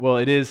Well,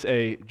 it is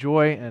a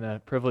joy and a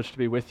privilege to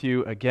be with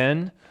you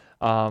again.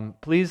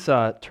 Please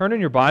turn in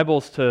your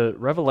Bibles to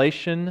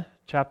Revelation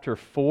chapter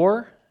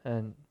 4,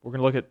 and we're going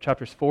to look at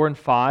chapters 4 and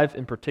 5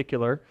 in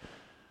particular.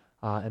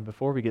 And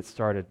before we get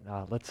started,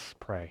 let's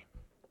pray.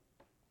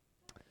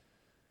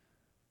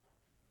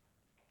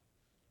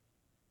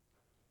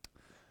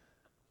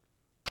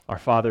 Our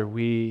Father,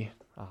 we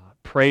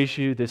praise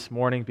you this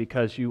morning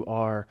because you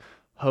are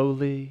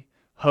holy,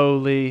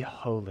 holy,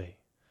 holy.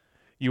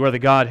 You are the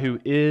God who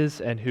is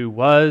and who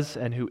was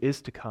and who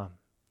is to come.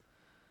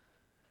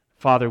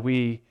 Father,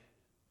 we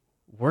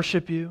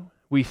worship you.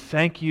 We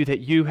thank you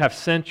that you have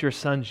sent your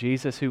Son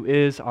Jesus, who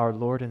is our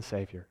Lord and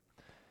Savior.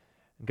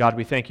 God,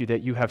 we thank you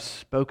that you have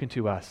spoken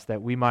to us,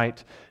 that we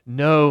might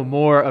know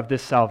more of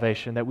this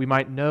salvation, that we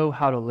might know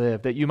how to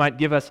live, that you might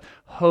give us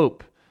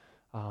hope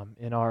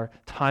in our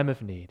time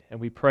of need. And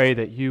we pray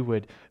that you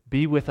would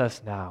be with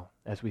us now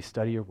as we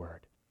study your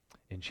word.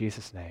 In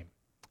Jesus' name,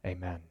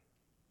 amen.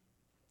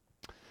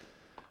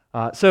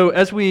 So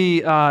as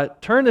we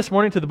turn this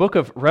morning to the book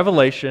of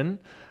Revelation,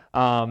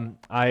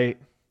 I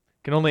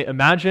can only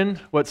imagine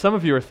what some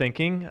of you are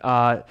thinking.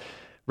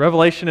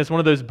 Revelation is one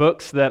of those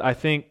books that I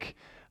think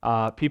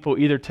people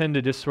either tend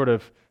to just sort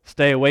of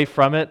stay away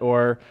from it,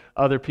 or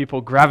other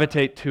people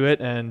gravitate to it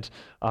and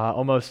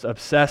almost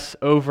obsess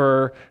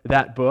over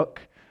that book.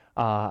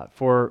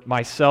 For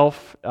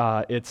myself,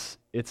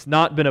 it's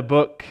not been a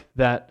book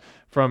that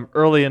from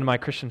early in my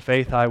Christian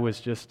faith I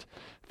was just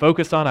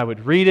focused on. I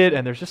would read it,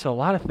 and there's just a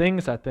lot of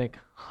things I think,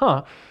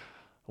 I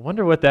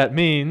wonder what that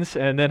means,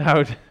 and then I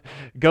would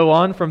go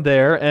on from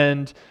there.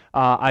 And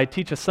I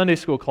teach a Sunday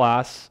school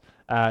class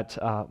at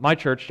my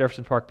church,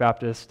 Jefferson Park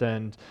Baptist,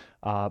 and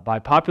by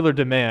popular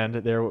demand,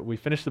 there we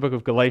finished the book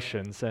of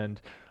Galatians,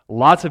 and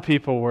lots of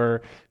people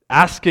were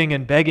asking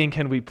and begging,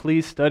 can we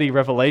please study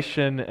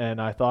Revelation?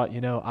 And I thought,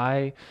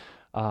 I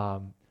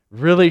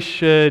really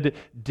should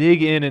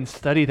dig in and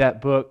study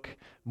that book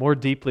more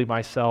deeply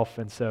myself.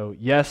 And so,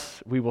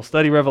 yes, we will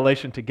study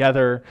Revelation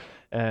together,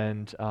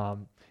 and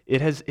it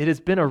has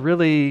been a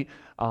really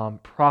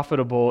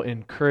profitable,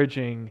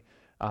 encouraging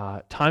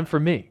time for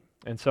me.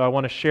 And so I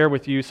want to share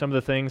with you some of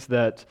the things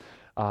that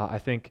I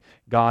think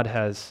God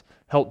has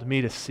helped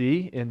me to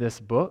see in this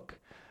book.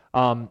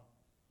 But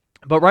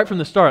right from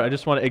the start, I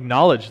just want to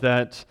acknowledge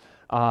that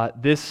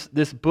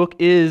this book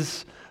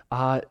is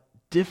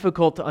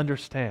difficult to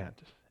understand.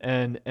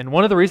 And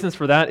one of the reasons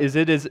for that is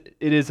it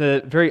is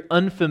a very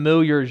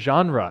unfamiliar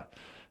genre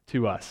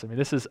to us. I mean,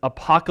 this is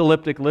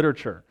apocalyptic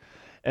literature.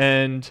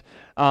 And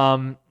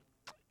the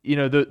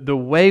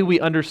way we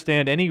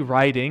understand any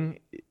writing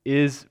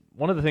is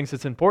one of the things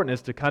that's important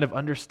is to kind of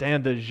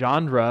understand the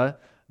genre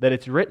that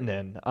it's written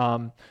in.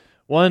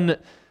 One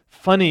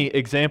funny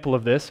example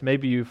of this,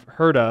 maybe you've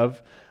heard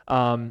of,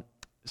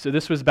 so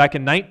this was back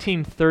in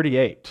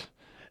 1938.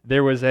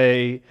 There was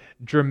a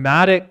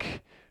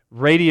dramatic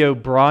radio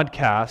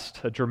broadcast,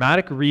 a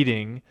dramatic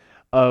reading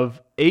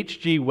of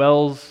H.G.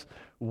 Wells'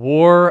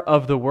 War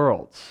of the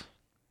Worlds.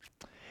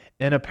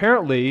 And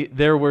apparently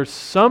there were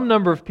some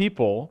number of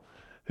people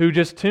who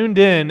just tuned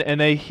in and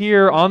they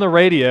hear on the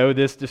radio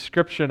this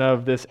description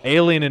of this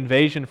alien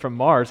invasion from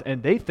Mars,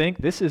 and they think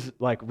this is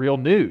like real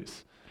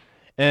news.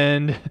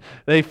 And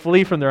they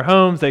flee from their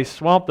homes, they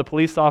swamp the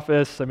police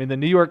office. I mean, the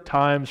New York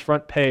Times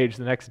front page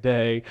the next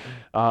day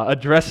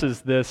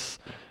addresses this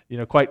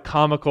quite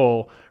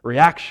comical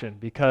reaction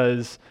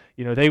because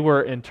they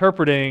were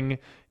interpreting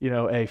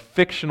a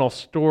fictional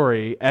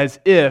story as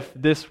if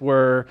this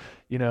were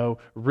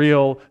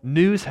real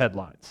news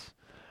headlines.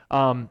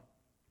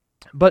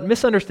 But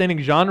misunderstanding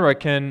genre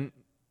can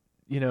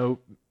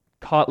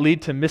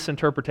lead to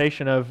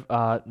misinterpretation of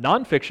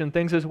nonfiction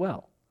things as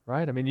well,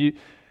 right? I mean,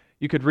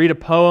 you could read a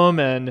poem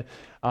and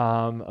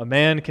a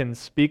man can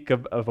speak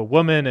of a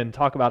woman and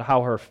talk about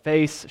how her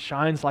face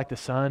shines like the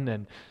sun,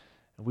 and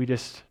we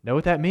just know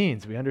what that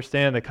means. We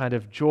understand the kind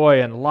of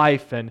joy and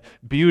life and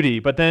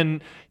beauty. But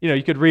then,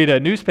 you could read a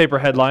newspaper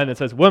headline that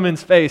says,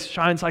 "Woman's face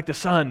shines like the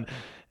sun."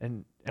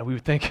 And we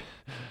would think,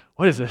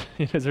 what is it?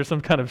 Is there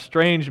some kind of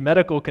strange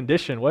medical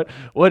condition?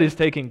 What is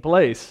taking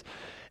place?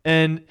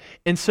 And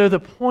so the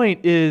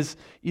point is,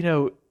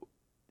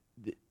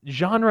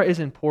 genre is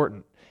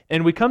important.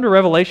 And we come to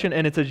Revelation,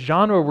 and it's a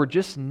genre we're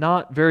just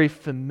not very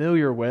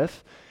familiar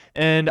with.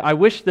 And I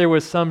wish there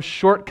was some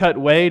shortcut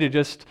way to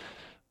just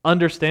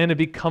understand and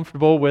be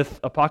comfortable with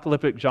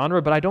apocalyptic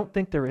genre, but I don't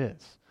think there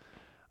is.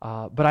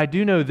 But I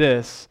do know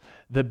this: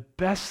 the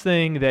best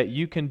thing that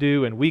you can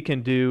do and we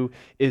can do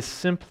is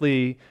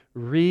simply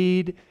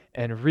read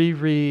and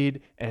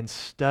reread and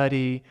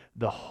study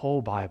the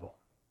whole Bible.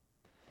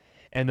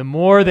 And the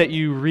more that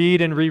you read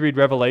and reread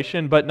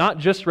Revelation, but not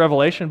just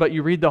Revelation, but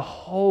you read the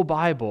whole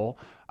Bible,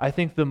 I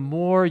think the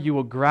more you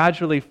will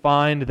gradually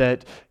find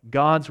that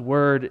God's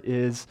Word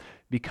is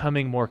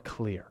becoming more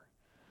clear.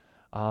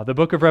 The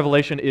book of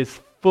Revelation is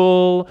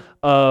full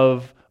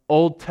of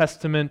Old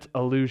Testament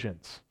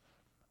allusions.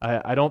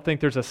 I don't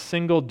think there's a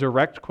single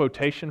direct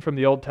quotation from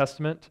the Old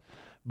Testament,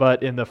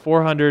 but in the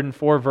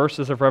 404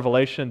 verses of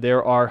Revelation,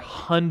 there are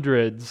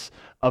hundreds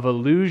of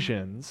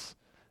allusions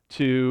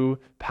to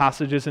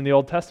passages in the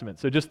Old Testament.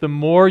 So just the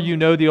more you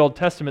know the Old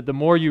Testament, the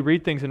more you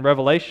read things in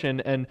Revelation,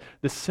 and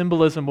the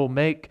symbolism will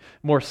make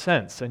more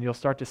sense, and you'll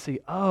start to see,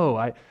 oh,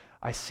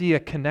 I see a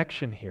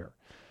connection here.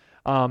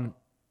 And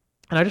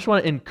I just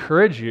want to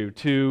encourage you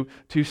to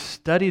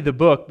study the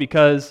book,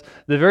 because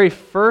the very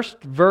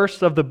first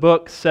verse of the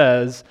book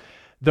says,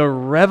 the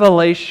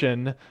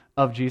revelation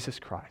of Jesus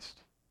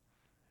Christ.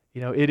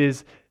 It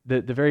is,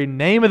 the very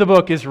name of the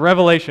book is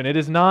Revelation. It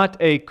is not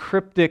a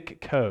cryptic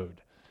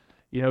code.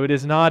 It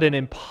is not an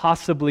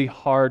impossibly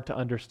hard to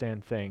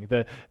understand thing.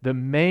 The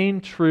main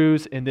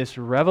truths in this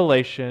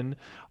revelation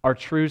are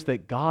truths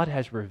that God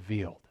has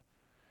revealed,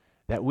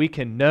 that we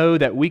can know,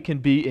 that we can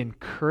be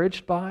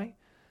encouraged by,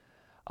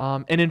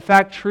 and in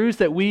fact, truths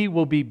that we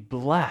will be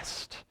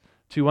blessed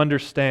to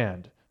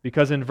understand.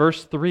 Because in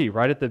verse 3,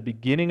 right at the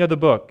beginning of the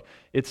book,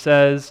 it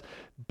says,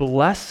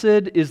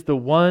 "Blessed is the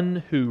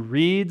one who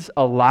reads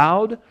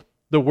aloud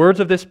the words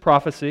of this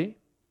prophecy,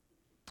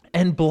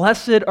 and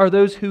blessed are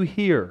those who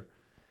hear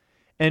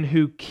and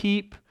who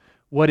keep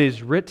what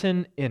is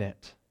written in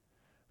it,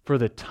 for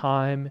the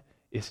time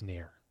is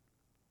near."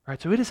 All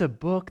right, so it is a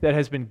book that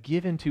has been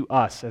given to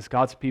us as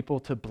God's people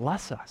to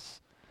bless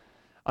us.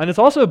 And it's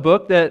also a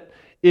book that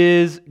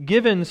is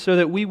given so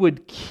that we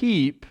would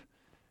keep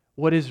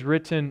what is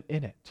written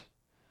in it.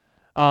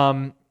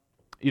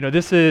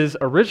 This is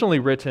originally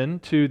written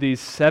to these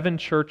 7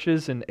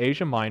 churches in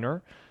Asia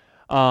Minor,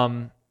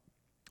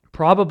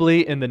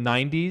 probably in the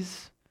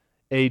 90s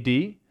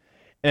AD.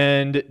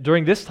 And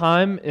during this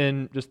time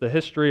in just the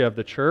history of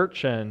the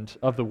church and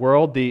of the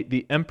world,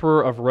 the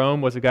emperor of Rome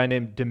was a guy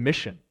named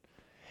Domitian.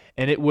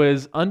 And it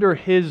was under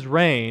his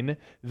reign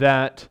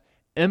that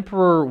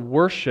emperor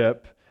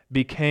worship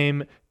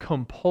became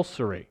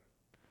compulsory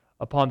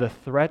upon the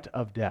threat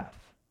of death.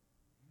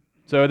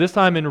 So at this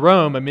time in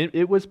Rome,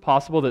 it was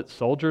possible that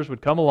soldiers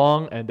would come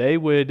along and they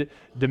would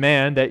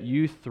demand that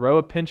you throw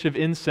a pinch of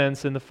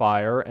incense in the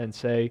fire and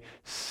say,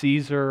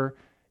 "Caesar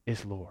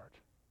is Lord."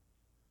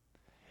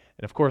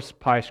 And of course,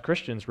 pious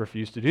Christians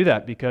refuse to do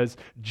that because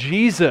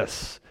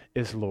Jesus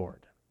is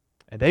Lord.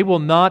 And they will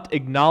not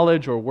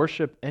acknowledge or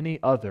worship any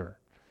other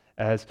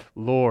as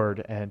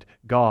Lord and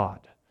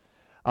God.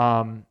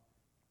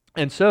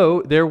 And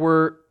so there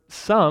were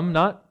some,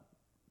 not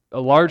a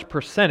large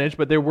percentage,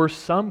 but there were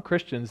some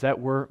Christians that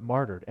were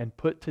martyred and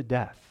put to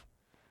death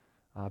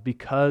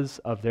because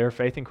of their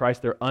faith in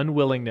Christ, their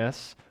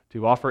unwillingness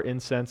to offer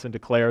incense and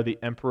declare the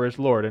emperor as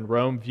Lord. And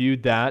Rome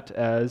viewed that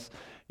as,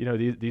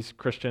 these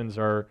Christians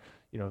are,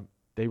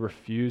 they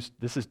refused,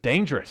 this is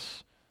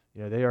dangerous.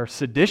 They are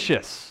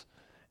seditious.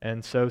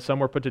 And so some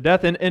were put to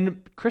death.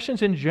 And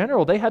Christians in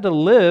general, they had to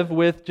live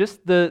with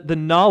just the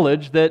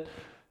knowledge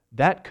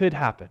that could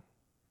happen.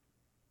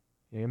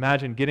 You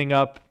imagine getting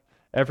up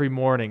every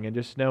morning and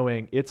just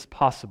knowing it's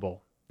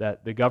possible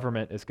that the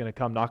government is going to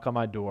come knock on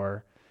my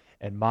door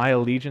and my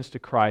allegiance to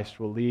Christ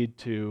will lead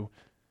to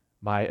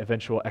my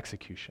eventual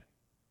execution.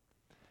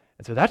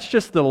 And so that's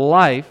just the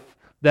life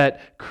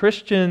that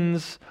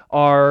Christians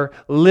are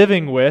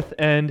living with,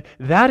 and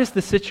that is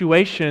the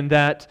situation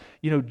that,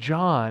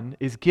 John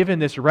is given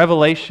this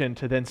revelation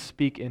to then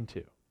speak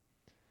into.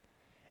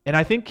 And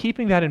I think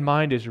keeping that in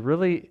mind is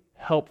really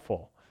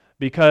helpful,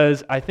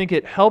 because I think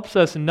it helps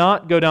us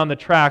not go down the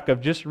track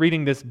of just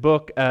reading this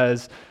book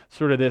as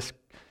sort of this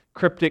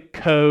cryptic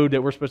code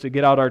that we're supposed to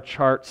get out our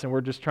charts and we're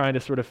just trying to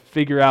sort of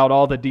figure out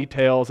all the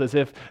details as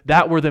if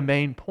that were the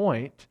main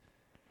point,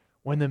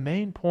 when the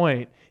main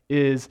point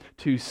is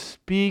to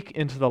speak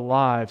into the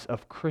lives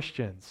of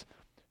Christians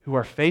who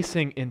are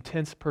facing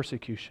intense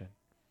persecution,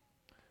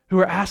 who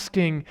are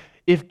asking,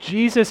 if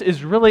Jesus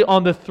is really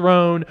on the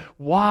throne,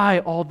 why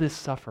all this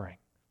suffering?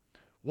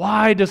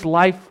 Why does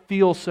life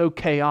feel so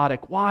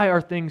chaotic? Why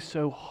are things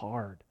so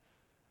hard?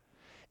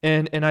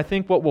 And I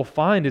think what we'll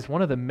find is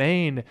one of the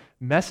main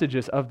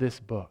messages of this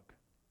book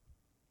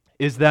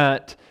is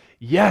that,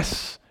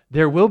 yes,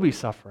 there will be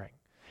suffering.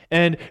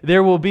 And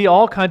there will be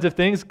all kinds of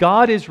things.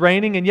 God is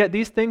reigning, and yet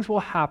these things will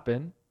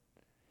happen.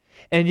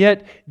 And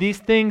yet these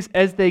things,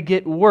 as they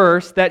get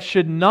worse, that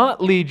should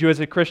not lead you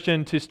as a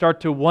Christian to start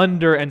to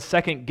wonder and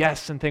second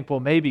guess and think, well,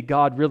 maybe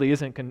God really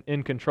isn't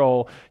in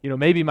control.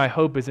 Maybe my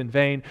hope is in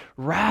vain.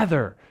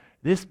 Rather,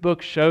 this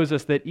book shows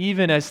us that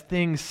even as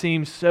things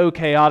seem so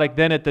chaotic,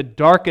 then at the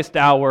darkest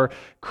hour,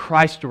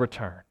 Christ will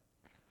return.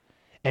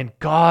 And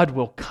God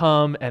will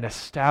come and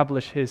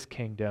establish His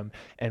kingdom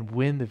and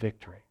win the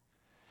victory.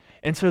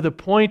 And so the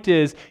point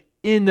is,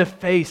 in the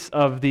face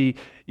of the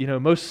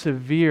most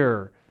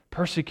severe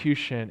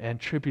persecution and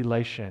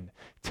tribulation,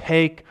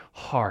 take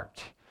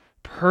heart,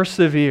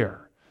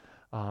 persevere.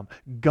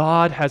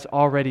 God has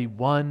already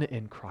won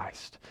in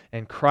Christ,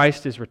 and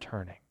Christ is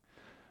returning.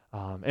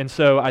 And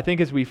so I think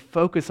as we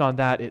focus on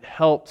that, it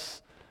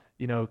helps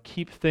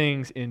keep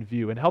things in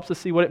view and helps us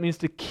see what it means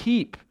to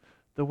keep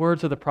the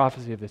words of the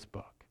prophecy of this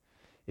book.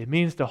 It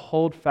means to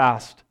hold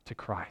fast to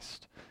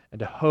Christ and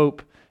to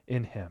hope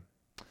in Him.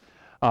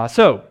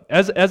 So,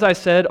 as I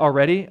said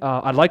already,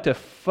 I'd like to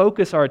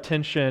focus our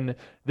attention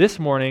this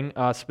morning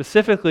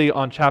specifically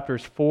on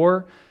chapters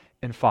 4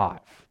 and 5.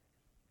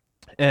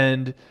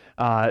 And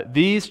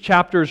these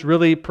chapters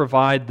really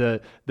provide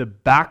the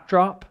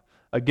backdrop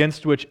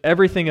against which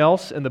everything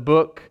else in the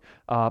book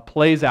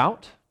plays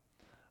out.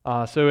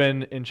 So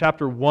in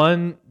chapter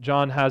 1,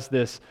 John has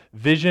this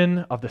vision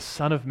of the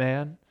Son of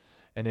Man,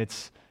 and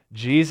it's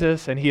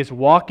Jesus, and he is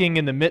walking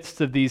in the midst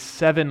of these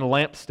 7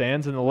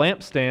 lampstands, and the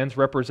lampstands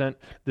represent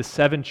the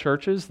 7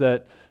 churches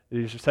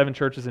these are 7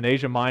 churches in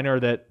Asia Minor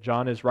that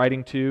John is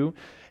writing to.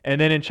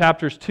 And then in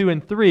chapters 2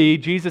 and 3,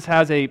 Jesus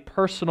has a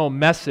personal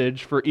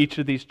message for each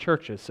of these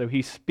churches. So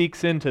he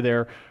speaks into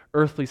their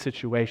earthly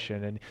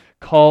situation and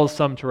calls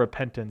some to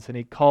repentance, and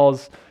he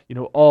calls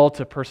all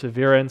to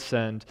perseverance,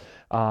 and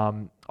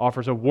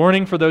offers a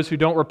warning for those who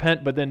don't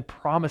repent, but then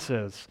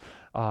promises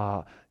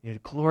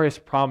glorious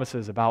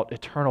promises about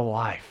eternal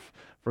life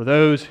for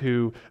those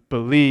who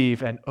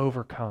believe and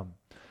overcome.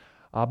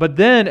 But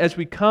then as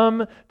we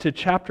come to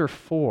chapter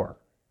 4,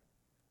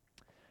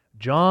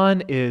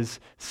 John is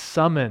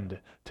summoned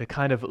to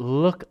kind of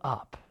look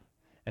up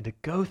and to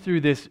go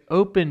through this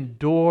open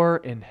door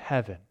in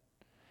heaven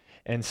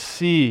and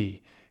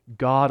see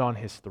God on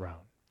his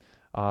throne.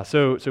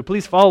 So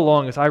please follow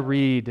along as I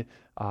read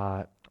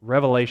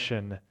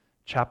Revelation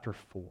chapter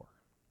 4.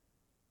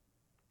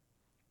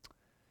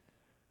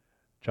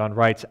 John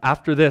writes,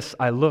 "After this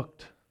I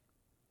looked,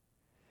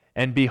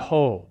 and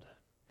behold,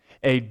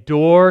 a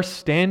door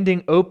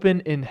standing open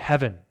in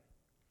heaven.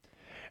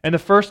 And the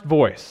first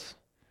voice,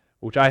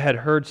 which I had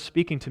heard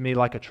speaking to me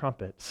like a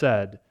trumpet,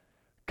 said,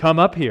 'Come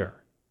up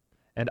here,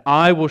 and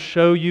I will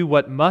show you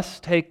what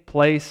must take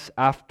place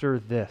after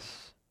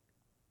this.'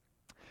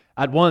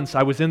 At once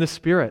I was in the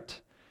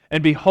Spirit,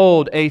 and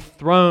behold, a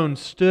throne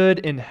stood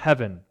in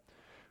heaven,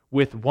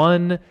 with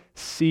one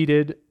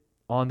seated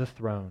on the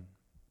throne.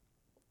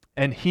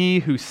 And he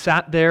who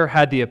sat there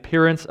had the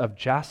appearance of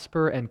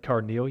jasper and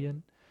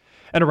carnelian,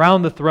 and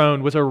around the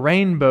throne was a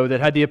rainbow that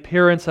had the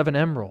appearance of an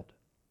emerald.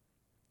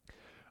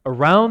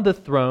 Around the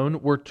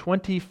throne were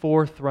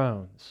 24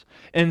 thrones,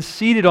 and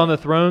seated on the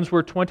thrones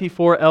were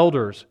 24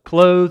 elders,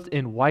 clothed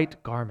in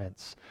white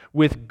garments,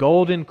 with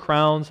golden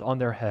crowns on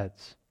their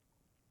heads.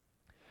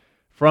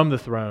 From the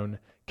throne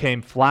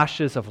came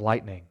flashes of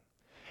lightning,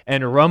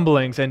 and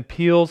rumblings and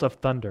peals of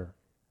thunder.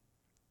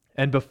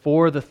 And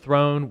before the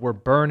throne were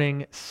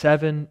burning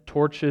 7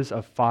 torches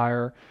of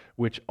fire,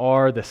 which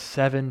are the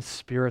 7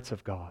 spirits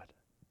of God.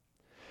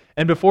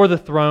 And before the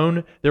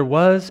throne there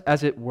was,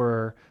 as it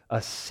were,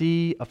 a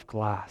sea of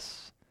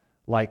glass,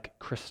 like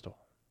crystal.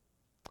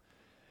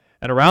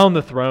 And around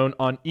the throne,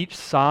 on each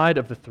side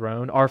of the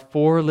throne, are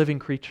 4 living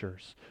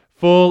creatures,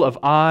 full of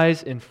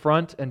eyes in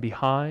front and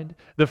behind.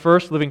 The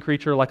first living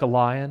creature like a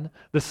lion,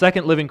 the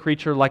second living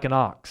creature like an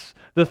ox,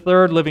 the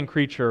third living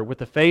creature with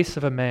the face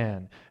of a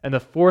man, and the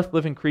fourth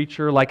living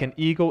creature like an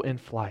eagle in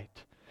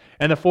flight.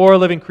 And the 4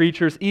 living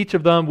creatures, each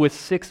of them with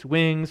 6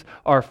 wings,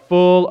 are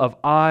full of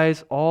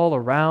eyes all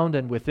around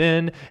and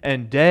within,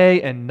 and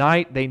day and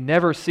night they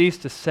never cease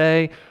to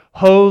say,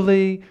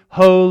 'Holy,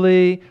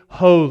 holy,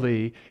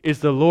 holy is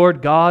the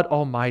Lord God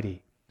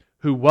Almighty,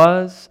 who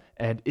was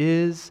and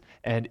is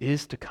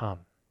to come.'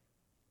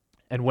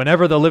 And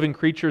whenever the living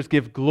creatures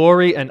give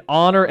glory and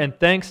honor and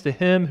thanks to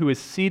him who is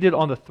seated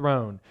on the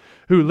throne,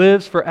 who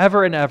lives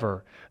forever and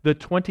ever, the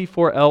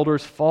 24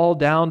 elders fall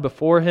down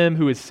before him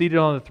who is seated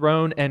on the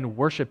throne and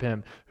worship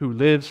him who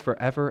lives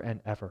forever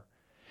and ever.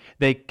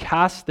 They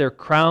cast their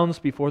crowns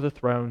before the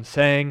throne,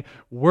 saying,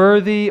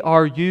 'Worthy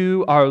are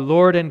you, our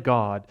Lord and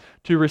God,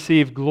 to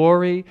receive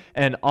glory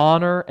and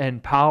honor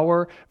and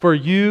power, for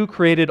you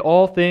created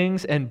all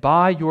things, and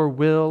by your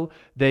will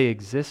they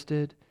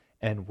existed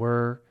and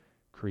were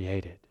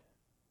created.'"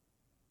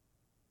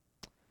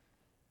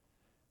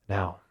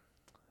 Now,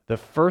 the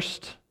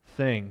first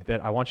thing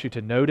that I want you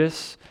to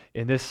notice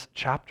in this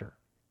chapter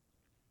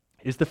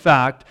is the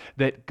fact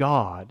that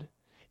God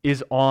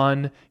is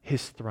on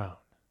his throne.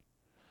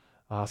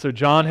 So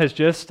John has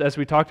just, as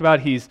we talked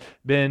about, he's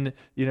been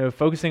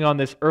focusing on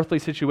this earthly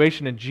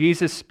situation and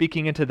Jesus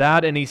speaking into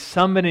that, and he's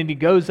summoned and he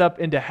goes up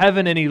into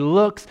heaven and he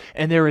looks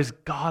and there is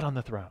God on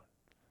the throne.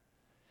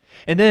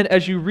 And then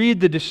as you read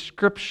the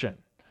description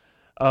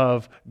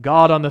of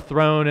God on the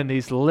throne and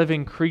these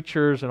living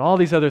creatures and all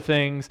these other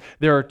things,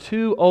 there are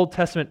 2 Old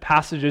Testament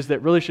passages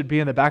that really should be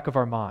in the back of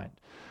our mind.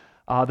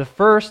 The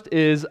first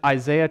is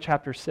Isaiah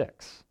chapter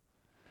 6,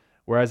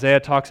 where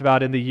Isaiah talks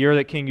about in the year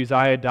that King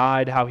Uzziah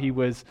died, how he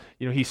was,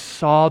 he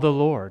saw the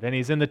Lord, and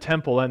he's in the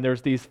temple, and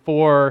there's these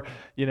 4,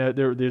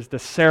 there's the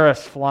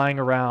seraphs flying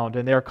around,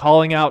 and they're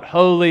calling out,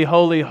 "Holy,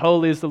 holy,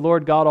 holy is the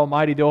Lord God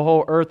Almighty, the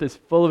whole earth is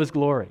full of his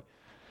glory."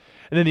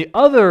 And then the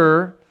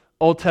other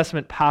Old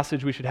Testament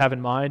passage we should have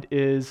in mind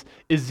is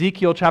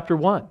Ezekiel chapter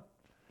 1,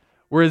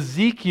 where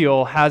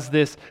Ezekiel has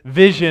this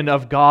vision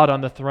of God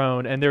on the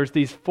throne, and there's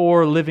these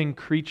 4 living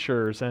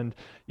creatures, and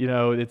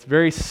it's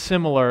very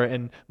similar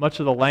in much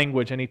of the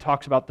language, and he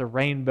talks about the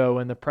rainbow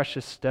and the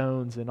precious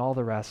stones and all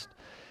the rest.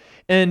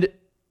 And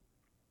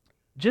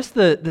just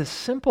the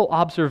simple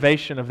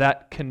observation of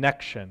that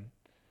connection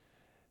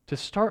to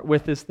start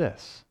with is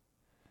this.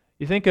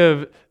 You think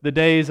of the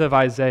days of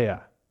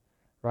Isaiah,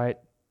 right?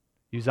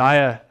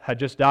 Uzziah had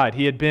just died.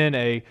 He had been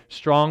a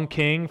strong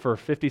king for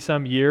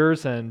 50-some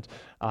years, and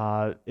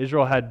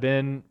Israel had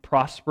been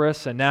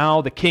prosperous, and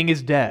now the king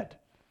is dead.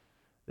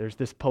 There's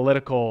this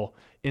political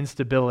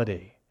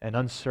instability and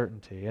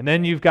uncertainty. And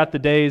then you've got the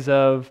days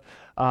of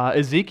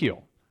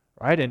Ezekiel,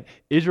 right? And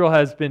Israel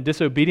has been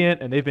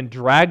disobedient, and they've been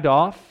dragged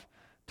off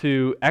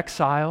to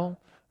exile,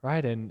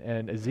 right?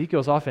 And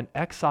Ezekiel's off in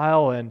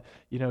exile, and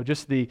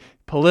just the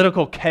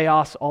political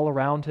chaos all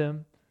around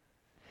him.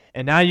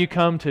 And now you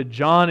come to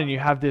John, and you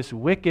have this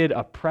wicked,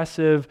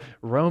 oppressive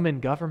Roman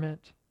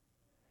government.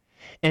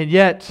 And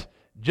yet,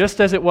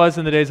 just as it was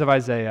in the days of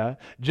Isaiah,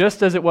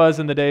 just as it was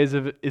in the days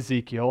of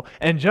Ezekiel,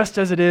 and just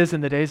as it is in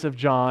the days of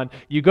John,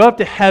 you go up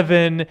to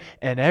heaven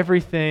and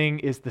everything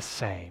is the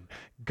same.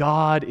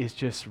 God is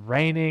just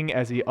reigning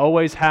as He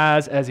always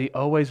has, as He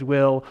always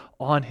will,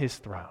 on His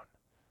throne.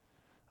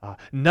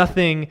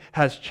 Nothing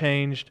has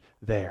changed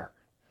there.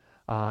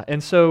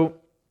 And so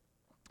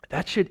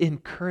that should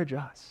encourage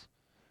us,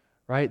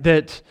 right?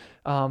 That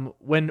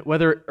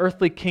whether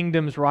earthly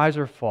kingdoms rise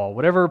or fall,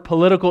 whatever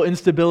political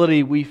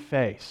instability we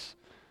face,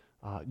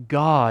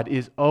 God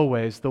is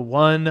always the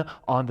one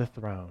on the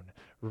throne,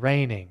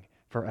 reigning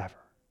forever.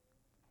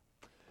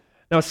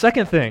 Now, a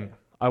second thing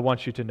I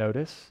want you to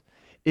notice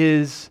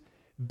is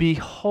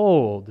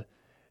behold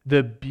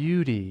the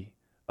beauty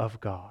of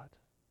God.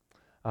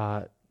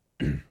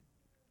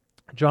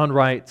 John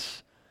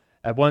writes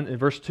in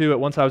verse 2, "At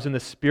once I was in the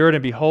Spirit,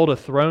 and behold, a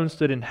throne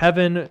stood in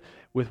heaven,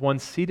 with one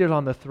seated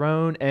on the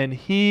throne, and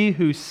He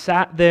who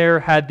sat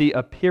there had the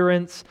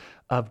appearance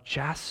of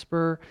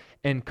jasper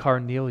and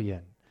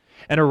carnelian.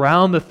 And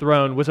around the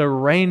throne was a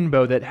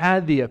rainbow that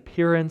had the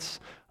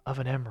appearance of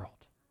an emerald."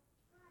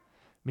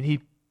 I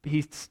mean,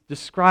 he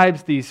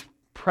describes these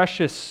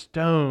precious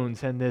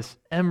stones and this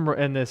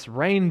and this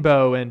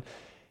rainbow, and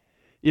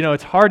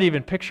it's hard to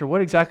even picture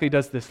what exactly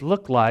does this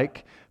look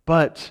like,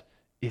 but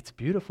it's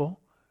beautiful.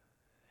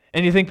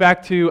 And you think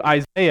back to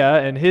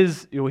Isaiah and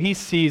he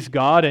sees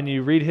God, and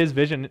you read his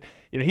vision.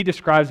 He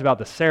describes about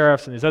the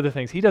seraphs and these other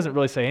things. He doesn't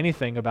really say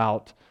anything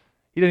about.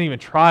 He doesn't even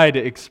try to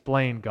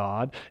explain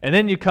God. And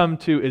then you come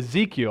to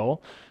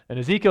Ezekiel, and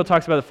Ezekiel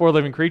talks about the four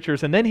living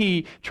creatures, and then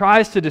he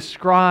tries to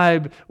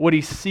describe what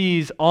he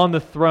sees on the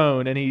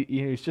throne, and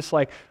he's just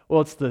like,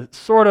 well, it's the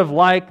sort of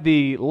like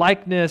the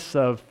likeness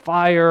of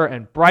fire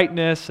and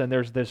brightness, and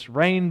there's this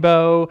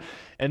rainbow.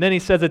 And then he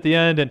says at the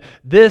end, and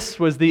this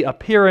was the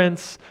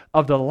appearance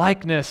of the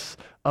likeness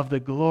of the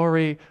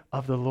glory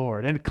of the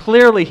Lord. And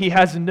clearly he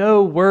has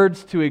no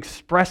words to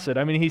express it.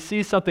 I mean, he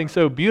sees something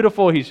so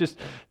beautiful, he's just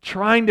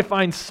trying to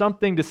find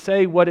something to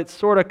say what it's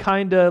sort of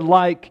kind of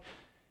like,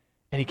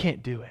 and he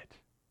can't do it.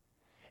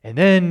 And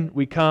then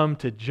we come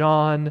to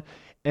John,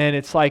 and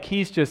it's like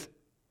he's just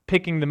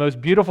picking the most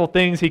beautiful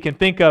things he can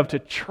think of to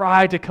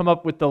try to come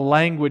up with the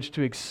language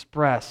to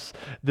express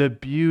the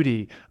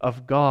beauty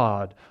of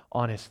God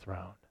on His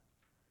throne.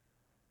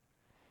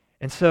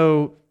 And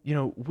so,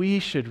 we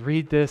should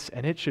read this,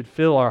 and it should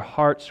fill our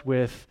hearts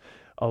with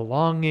a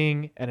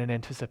longing and an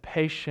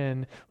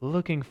anticipation,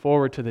 looking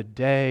forward to the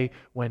day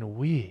when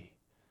we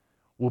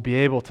will be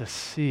able to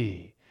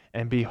see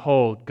and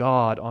behold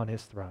God on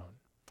His throne.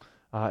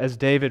 As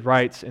David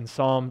writes in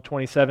Psalm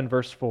 27,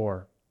 verse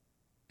 4,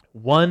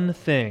 "One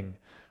thing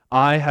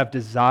I have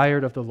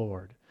desired of the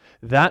Lord,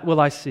 that will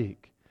I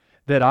seek,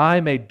 that I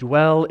may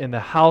dwell in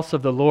the house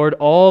of the Lord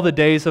all the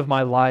days of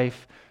my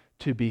life,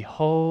 to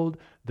behold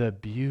the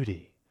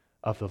beauty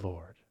of the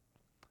Lord,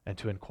 and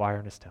to inquire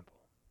in His temple."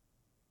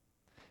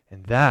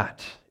 And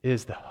that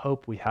is the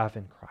hope we have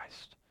in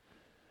Christ.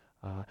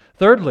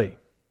 Thirdly,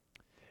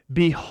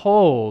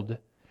 behold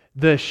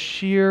the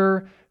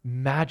sheer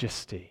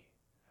majesty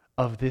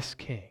of this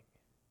King.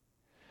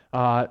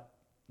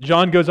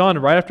 John goes on,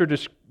 right after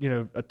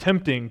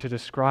attempting to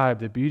describe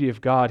the beauty of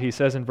God, he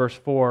says in verse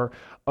 4,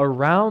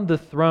 "Around the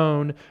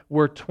throne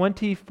were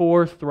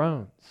 24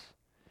 thrones.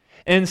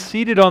 And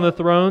seated on the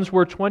thrones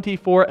were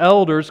 24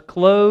 elders,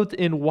 clothed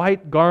in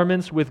white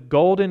garments with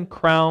golden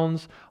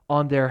crowns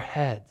on their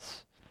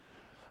heads."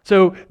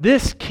 So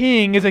this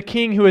king is a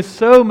king who is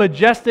so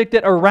majestic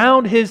that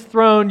around his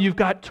throne you've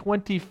got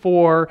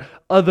 24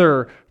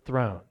 other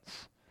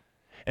thrones.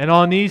 And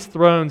on these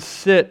thrones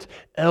sit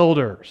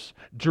elders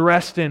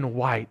dressed in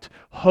white,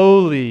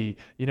 holy,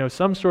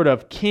 some sort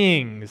of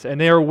kings,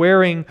 and they are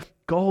wearing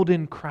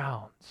golden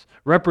crowns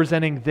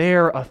representing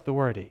their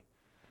authority.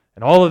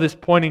 And all of this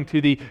pointing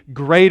to the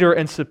greater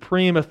and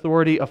supreme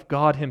authority of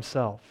God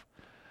Himself.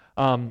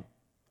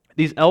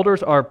 These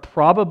elders are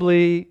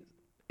probably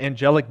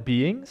angelic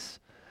beings,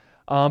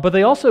 but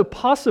they also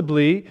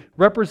possibly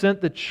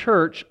represent the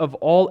church of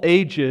all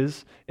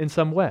ages in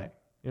some way.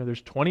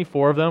 There's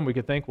 24 of them. We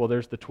could think, well,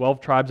 there's the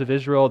 12 tribes of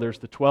Israel, there's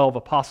the 12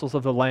 apostles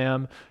of the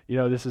Lamb.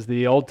 This is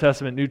the Old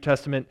Testament, New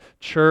Testament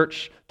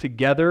church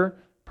together,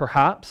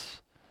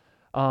 perhaps.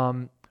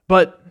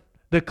 But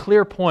the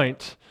clear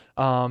point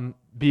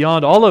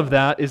beyond all of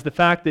that is the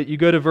fact that you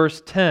go to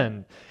verse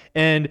 10,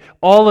 and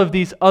all of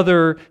these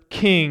other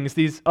kings,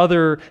 these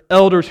other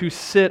elders who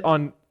sit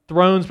on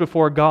thrones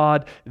before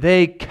God,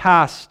 they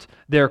cast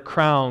their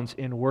crowns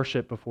in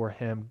worship before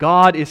Him.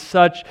 God is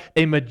such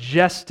a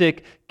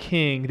majestic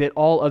King that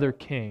all other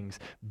kings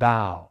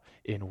bow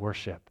in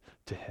worship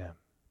to Him.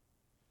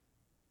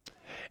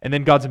 And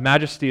then God's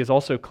majesty is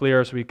also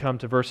clear as we come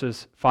to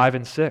verses 5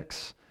 and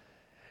 6.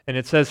 And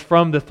it says,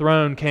 "From the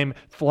throne came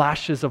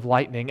flashes of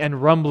lightning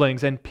and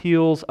rumblings and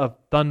peals of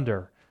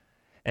thunder.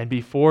 And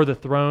before the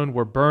throne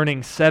were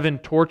burning 7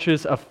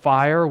 torches of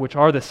fire, which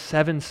are the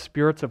 7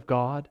 spirits of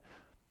God.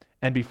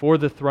 And before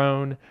the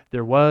throne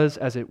there was,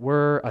 as it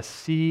were, a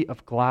sea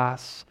of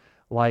glass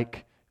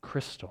like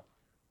crystal."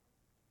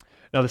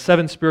 Now, the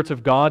 7 spirits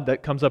of God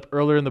that comes up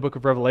earlier in the book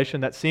of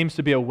Revelation, that seems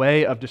to be a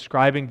way of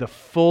describing the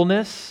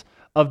fullness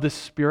of the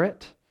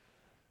Spirit.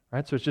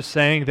 Right? So it's just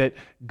saying that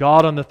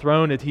God on the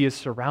throne, that He is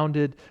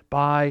surrounded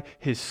by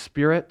His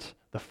Spirit,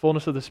 the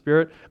fullness of the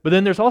Spirit. But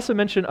then there's also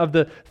mention of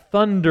the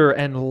thunder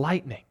and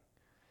lightning.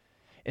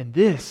 And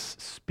this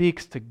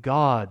speaks to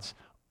God's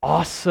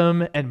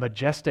awesome and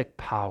majestic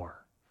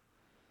power.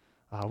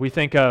 We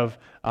think of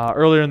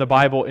earlier in the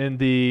Bible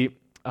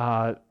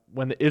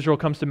when Israel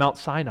comes to Mount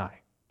Sinai.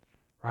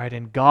 Right?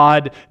 And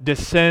God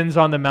descends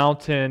on the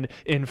mountain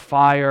in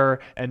fire,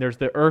 and there's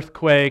the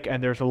earthquake,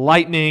 and there's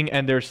lightning,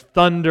 and there's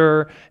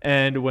thunder.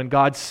 And when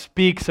God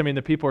speaks,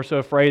 the people are so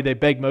afraid, they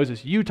beg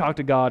Moses, "You talk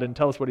to God and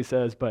tell us what He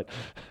says, but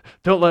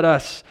don't let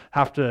us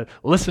have to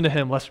listen to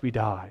Him lest we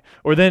die."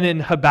 Or then in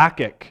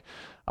Habakkuk,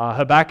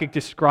 Habakkuk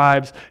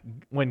describes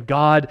when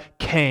God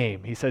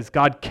came. He says,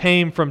 God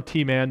came from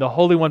Teman, the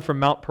Holy One from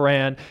Mount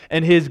Paran,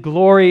 and His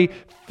glory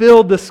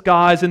filled the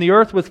skies, and the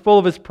earth was full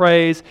of His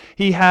praise.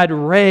 He had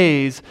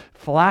rays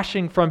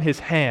flashing from His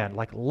hand,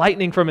 like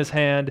lightning from His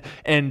hand,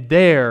 and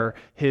there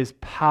His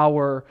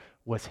power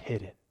was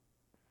hidden.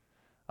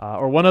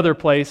 Or one other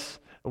place,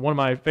 one of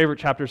my favorite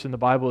chapters in the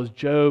Bible is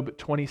Job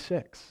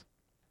 26.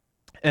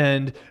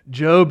 And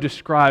Job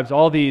describes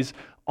all these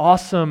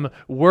awesome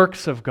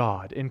works of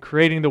God in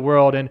creating the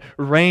world and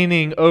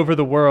reigning over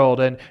the world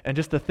and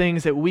just the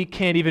things that we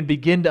can't even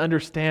begin to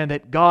understand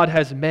that God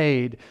has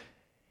made.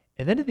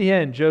 And then at the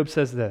end, Job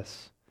says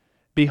this,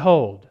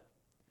 "Behold,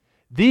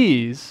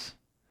 these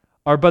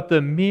are but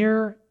the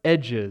mere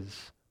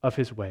edges of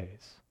His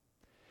ways,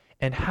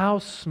 and how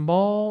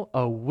small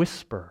a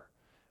whisper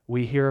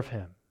we hear of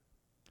Him.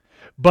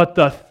 But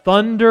the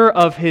thunder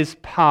of His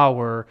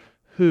power,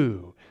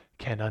 who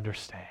can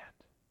understand?"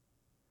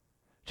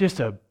 Just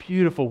a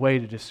beautiful way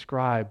to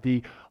describe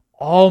the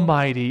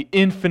almighty,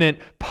 infinite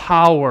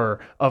power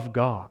of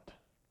God.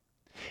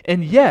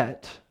 And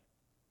yet,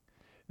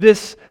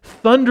 this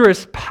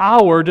thunderous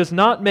power does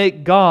not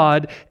make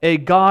God a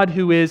God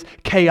who is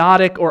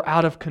chaotic or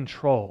out of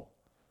control.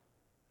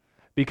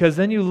 Because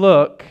then you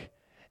look,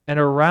 and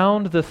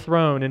around the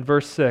throne in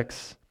verse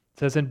 6, it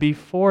says, "And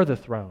before the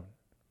throne,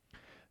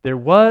 there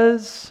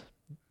was,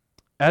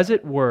 as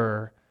it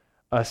were,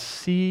 a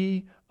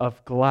sea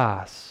of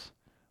glass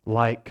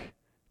like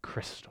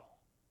crystal."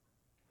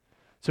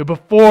 So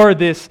before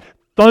this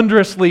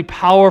thunderously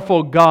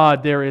powerful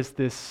God, there is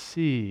this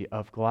sea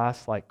of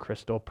glass like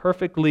crystal,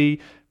 perfectly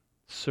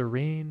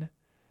serene,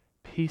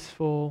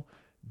 peaceful,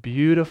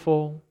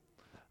 beautiful.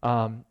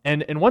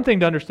 And one thing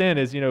to understand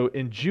is,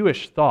 in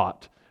Jewish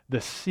thought,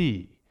 the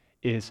sea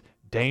is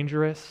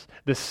dangerous.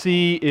 The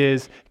sea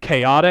is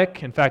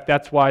chaotic. In fact,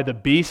 that's why the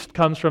beast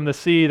comes from the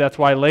sea. That's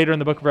why later in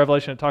the book of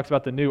Revelation it talks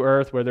about the new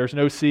earth where there's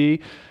no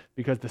sea,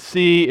 because the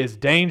sea is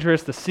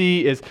dangerous. The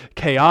sea is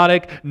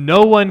chaotic.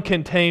 No one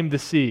can tame the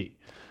sea.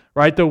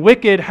 Right? The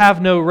wicked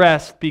have no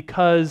rest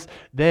because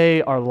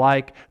they are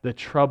like the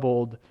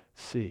troubled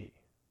sea.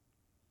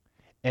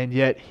 And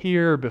yet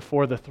here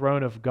before the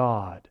throne of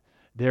God,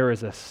 there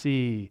is a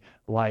sea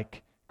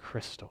like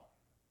crystal.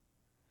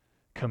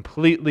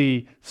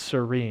 Completely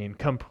serene,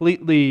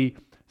 completely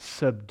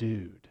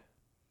subdued.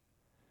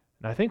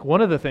 And I think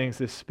one of the things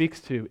this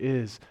speaks to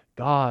is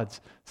God's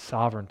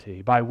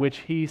sovereignty, by which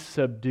He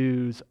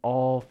subdues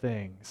all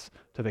things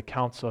to the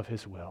counsel of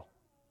His will.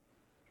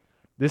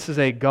 This is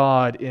a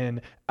God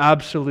in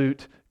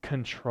absolute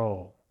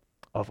control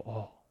of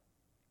all.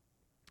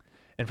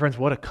 And friends,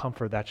 what a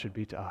comfort that should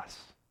be to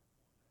us,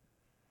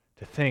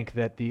 to think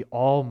that the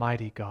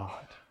Almighty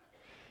God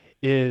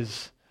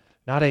is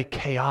not a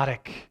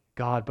chaotic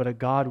God, but a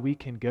God we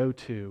can go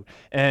to.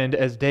 And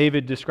as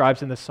David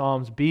describes in the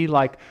Psalms, be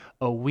like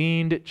a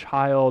weaned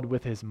child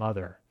with his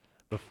mother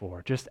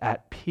before, just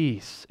at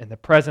peace in the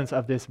presence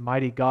of this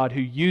mighty God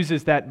who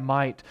uses that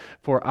might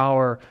for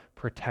our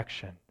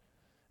protection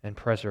and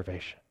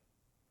preservation.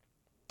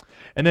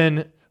 And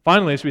then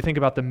finally, as we think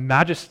about the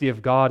majesty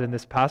of God in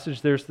this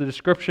passage, there's the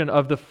description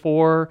of the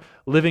 4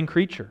 living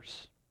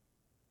creatures.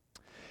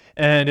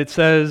 And it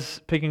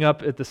says, picking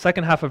up at the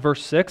second half of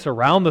verse 6,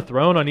 around the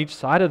throne, on each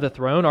side of the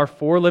throne, are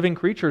 4 living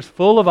creatures,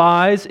 full of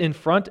eyes in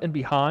front and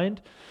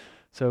behind.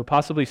 So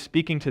possibly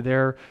speaking to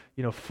their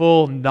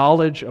full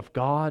knowledge of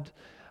God.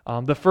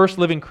 The first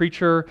living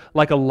creature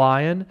like a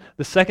lion,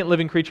 the second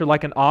living creature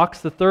like an ox,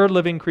 the third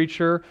living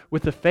creature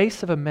with the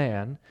face of a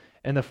man,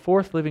 and the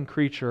fourth living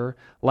creature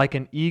like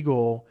an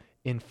eagle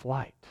in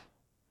flight.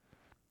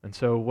 And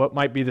so what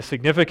might be the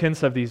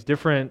significance of these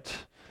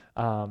different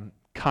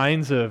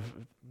kinds of,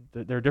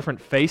 their different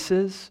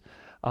faces?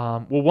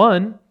 Well,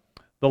 one,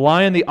 the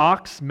lion, the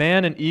ox,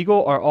 man, and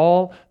eagle are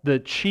all the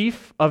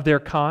chief of their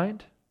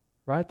kind,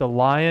 right? The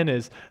lion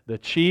is the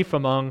chief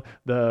among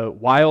the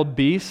wild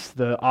beasts,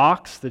 the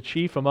ox, the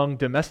chief among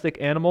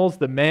domestic animals,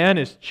 the man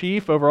is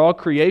chief over all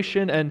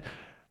creation, and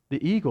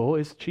the eagle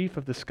is chief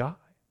of the sky.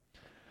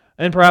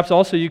 And perhaps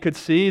also you could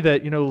see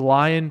that,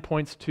 lion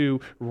points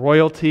to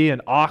royalty,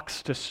 an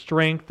ox to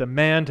strength, a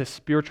man to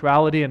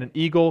spirituality, and an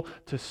eagle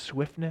to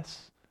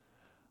swiftness.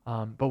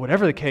 But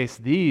whatever the case,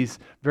 these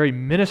very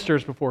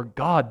ministers before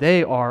God,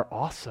 they are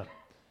awesome.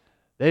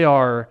 They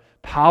are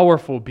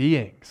powerful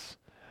beings.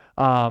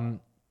 And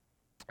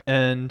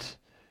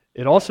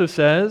it also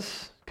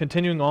says,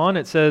 continuing on,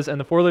 it says,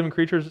 and the four living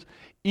creatures,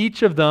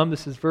 each of them,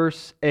 this is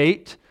verse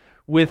 8,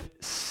 with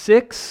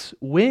 6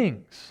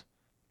 wings.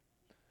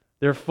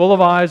 They're full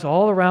of eyes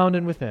all around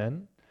and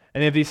within.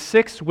 And they have these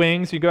 6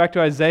 wings. You go back to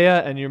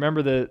Isaiah and you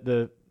remember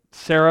the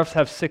seraphs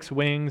have 6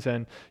 wings,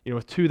 and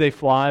with 2 they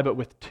fly, but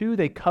with 2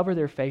 they cover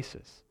their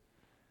faces.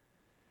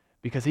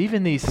 Because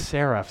even these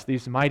seraphs,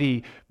 these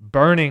mighty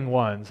burning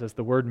ones, as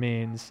the word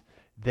means,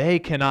 they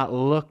cannot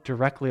look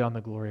directly on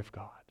the glory of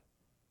God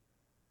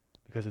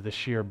because of the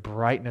sheer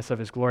brightness of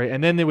His glory.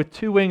 And then with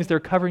 2 wings, they're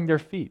covering their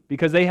feet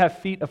because they have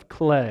feet of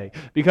clay.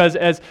 Because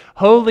as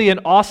holy and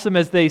awesome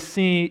as they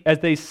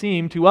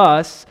seem to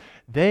us,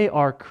 they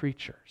are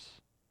creatures.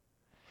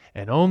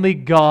 And only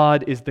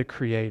God is the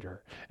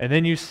Creator. And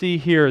then you see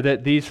here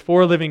that these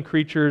 4 living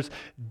creatures,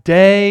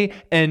 day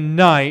and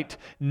night,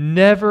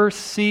 never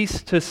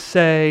cease to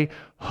say,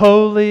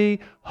 "Holy,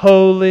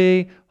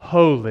 holy,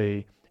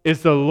 holy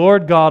is the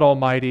Lord God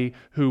Almighty,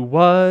 who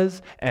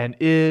was and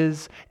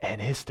is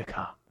to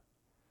come."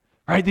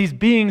 Right? These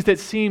beings that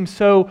seem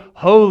so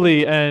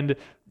holy and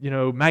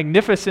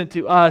magnificent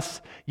to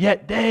us,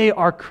 yet they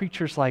are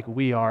creatures like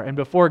we are. And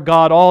before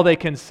God, all they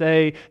can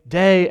say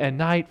day and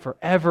night,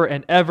 forever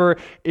and ever,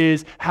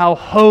 is how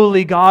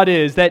holy God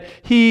is, that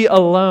He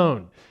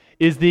alone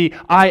is the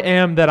I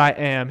am that I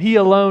am. He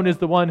alone is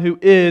the one who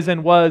is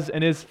and was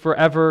and is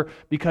forever,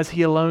 because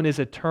He alone is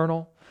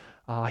eternal.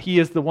 He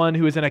is the one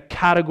who is in a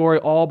category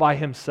all by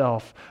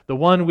Himself, the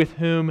one with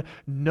whom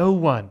no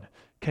one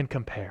can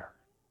compare.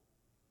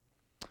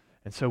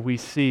 And so we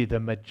see the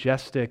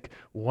majestic,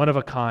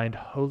 one-of-a-kind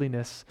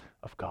holiness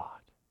of God.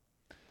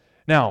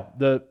 Now,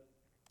 the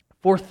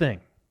fourth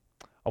thing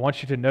I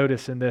want you to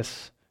notice in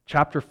this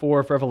chapter 4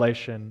 of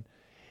Revelation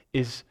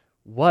is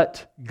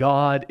what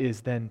God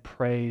is then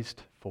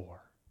praised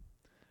for.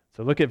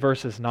 So look at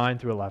verses 9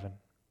 through 11.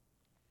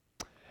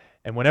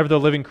 And whenever the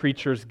living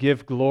creatures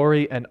give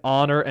glory and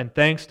honor and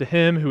thanks to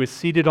Him who is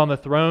seated on the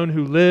throne,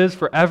 who lives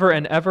forever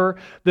and ever,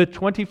 the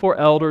 24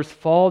 elders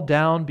fall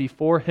down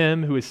before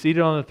Him who is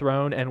seated on the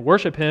throne and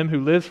worship Him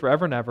who lives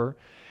forever and ever.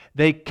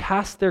 They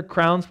cast their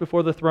crowns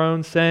before the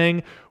throne,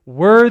 saying,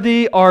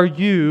 "Worthy are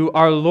You,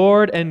 our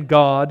Lord and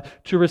God,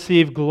 to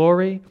receive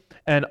glory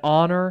and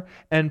honor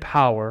and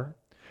power.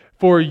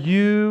 For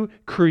You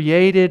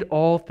created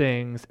all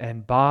things,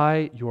 and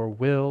by Your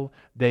will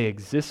they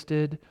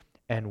existed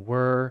and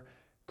were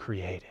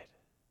created."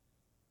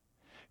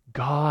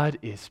 God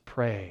is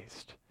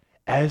praised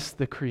as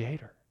the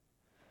Creator.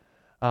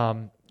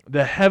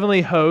 The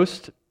heavenly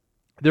host,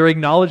 they're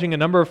acknowledging a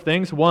number of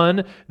things.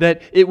 One,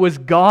 that it was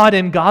God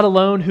and God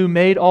alone who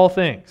made all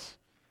things.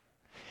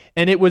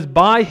 And it was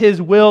by His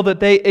will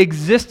that they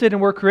existed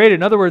and were created.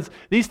 In other words,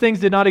 these things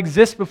did not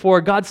exist before.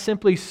 God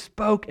simply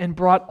spoke and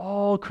brought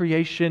all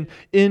creation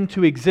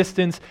into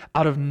existence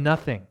out of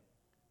nothing.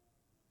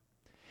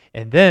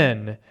 And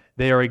then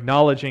they are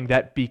acknowledging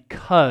that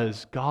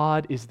because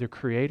God is the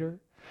Creator,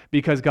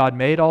 because God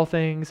made all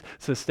things,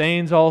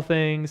 sustains all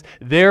things,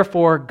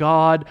 therefore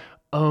God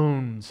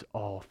owns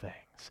all things.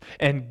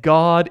 And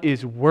God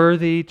is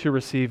worthy to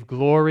receive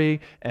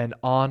glory and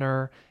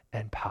honor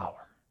and power.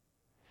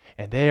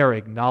 And they are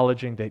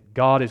acknowledging that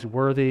God is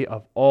worthy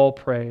of all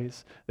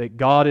praise, that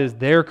God is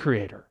their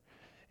Creator,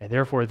 and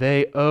therefore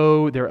they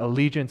owe their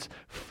allegiance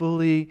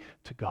fully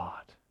to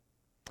God.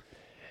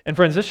 And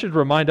friends, this should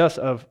remind us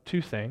of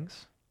 2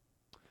 things.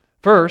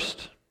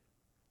 First,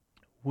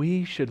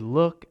 we should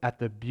look at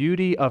the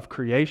beauty of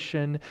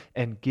creation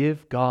and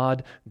give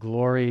God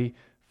glory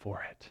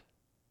for it.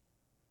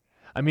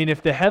 I mean,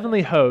 if the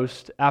heavenly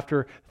host,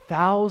 after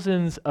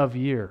thousands of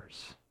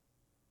years,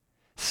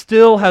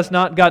 still has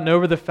not gotten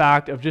over the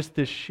fact of just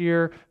this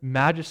sheer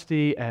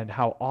majesty and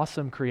how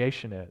awesome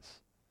creation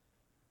is,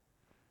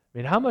 I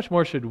mean, how much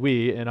more should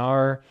we, in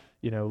our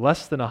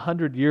less than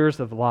 100 years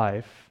of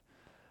life,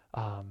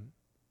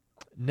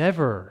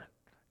 never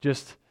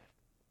just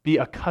be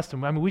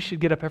accustomed. I mean, we should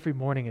get up every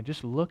morning and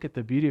just look at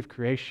the beauty of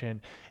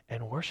creation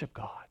and worship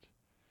God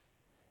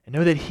and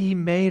know that He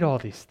made all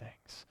these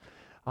things,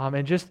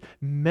 and just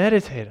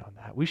meditate on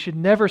that. We should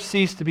never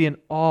cease to be in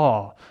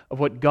awe of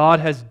what God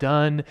has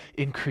done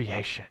in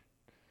creation.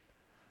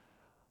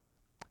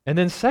 And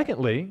then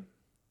secondly,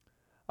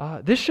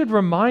 this should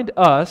remind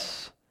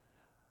us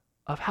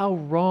of how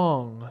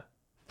wrong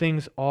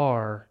things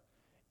are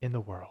in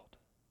the world.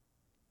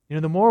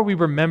 The more we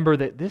remember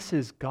that this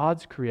is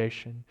God's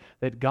creation,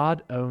 that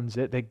God owns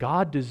it, that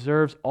God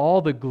deserves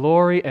all the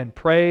glory and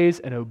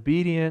praise and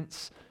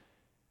obedience,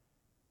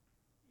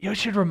 it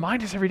should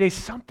remind us every day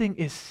something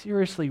is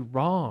seriously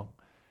wrong.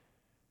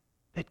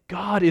 That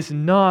God is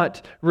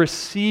not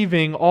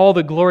receiving all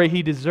the glory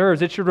He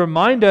deserves. It should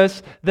remind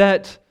us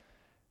that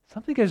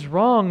something is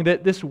wrong,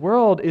 that this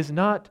world is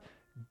not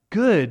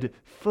good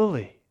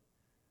fully.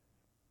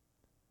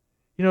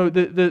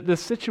 The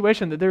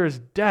situation that there is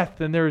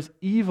death and there is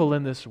evil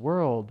in this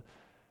world,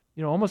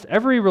 almost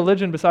every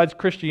religion besides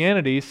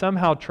Christianity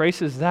somehow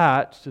traces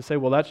that to say,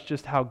 well, that's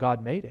just how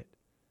God made it.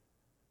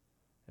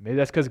 And maybe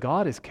that's because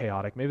God is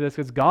chaotic. Maybe that's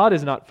because God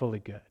is not fully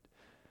good.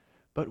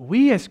 But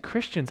we as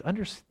Christians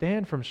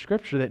understand from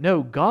Scripture that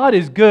no, God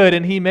is good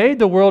and He made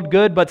the world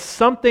good, but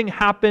something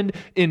happened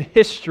in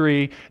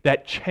history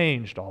that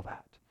changed all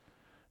that.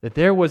 That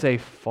there was a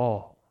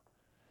fall.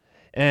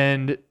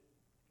 And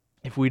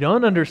if we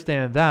don't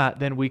understand that,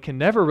 then we can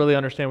never really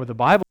understand what the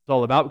Bible is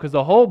all about, because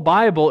the whole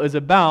Bible is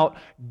about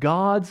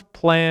God's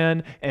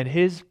plan and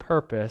His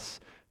purpose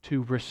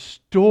to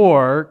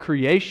restore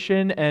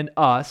creation and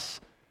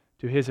us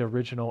to His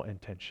original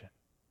intention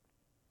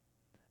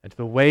and to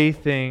the way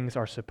things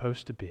are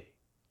supposed to be.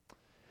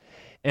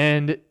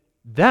 And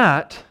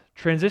that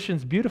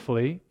transitions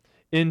beautifully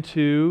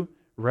into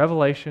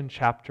Revelation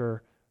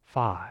chapter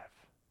 5.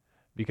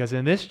 Because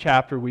in this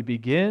chapter, we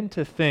begin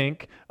to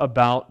think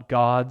about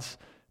God's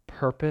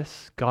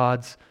purpose,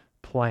 God's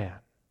plan.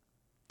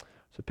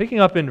 So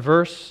picking up in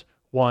verse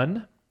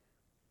 1,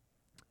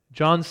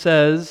 John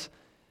says,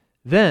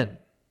 "Then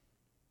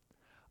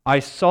I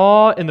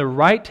saw in the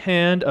right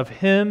hand of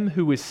Him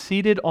who was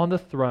seated on the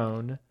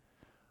throne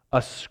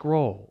a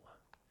scroll,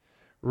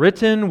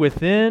 written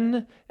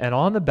within and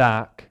on the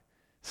back,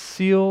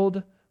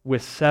 sealed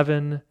with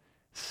 7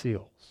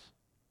 seals."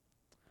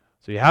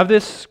 So you have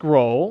this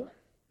scroll,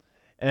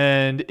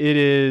 and it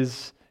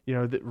is,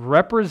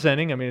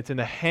 representing, it's in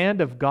the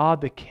hand of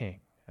God the King.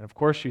 And of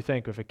course you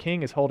think, if a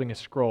king is holding a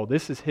scroll,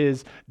 this is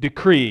his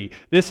decree,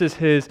 this is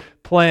his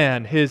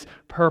plan, his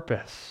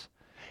purpose.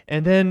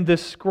 And then the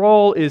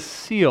scroll is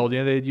sealed.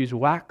 They'd use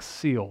wax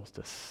seals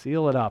to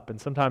seal it up, and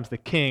sometimes the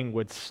king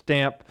would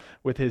stamp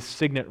with his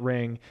signet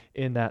ring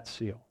in that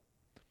seal.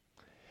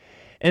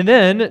 And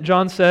then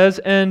John says,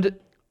 "And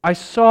I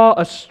saw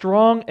a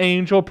strong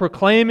angel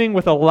proclaiming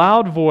with a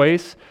loud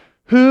voice,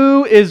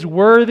 'Who is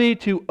worthy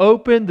to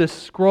open the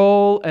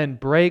scroll and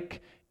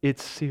break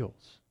its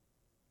seals?'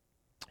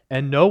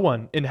 And no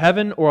one in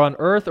heaven or on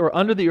earth or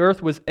under the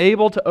earth was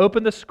able to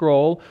open the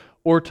scroll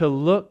or to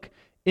look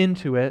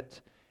into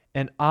it.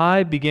 And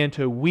I began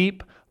to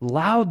weep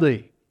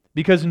loudly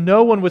because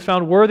no one was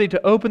found worthy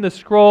to open the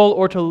scroll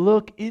or to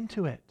look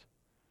into it."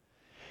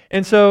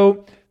 And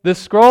so the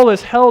scroll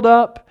is held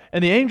up,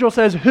 and the angel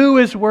says, "Who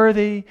is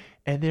worthy?"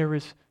 And there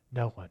is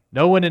no one.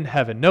 No one in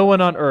heaven, no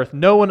one on earth,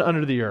 no one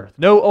under the earth.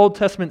 No Old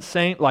Testament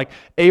saint like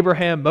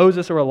Abraham,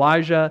 Moses, or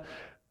Elijah,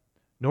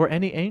 nor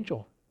any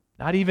angel.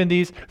 Not even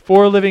these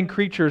 4 living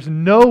creatures.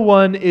 No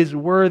one is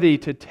worthy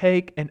to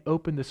take and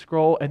open the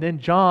scroll. And then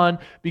John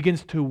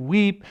begins to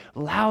weep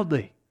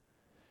loudly,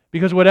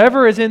 because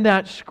whatever is in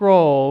that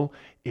scroll,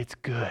 it's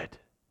good.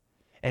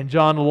 And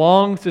John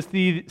longs to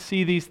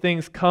see these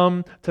things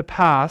come to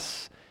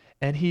pass,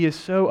 and he is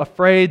so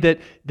afraid that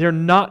they're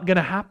not going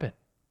to happen.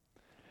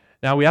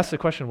 Now we ask the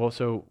question, well,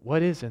 so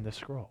what is in the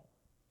scroll?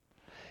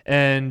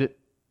 And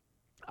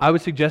I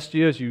would suggest to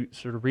you, as you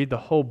sort of read the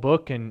whole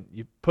book and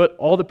you put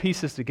all the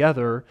pieces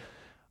together,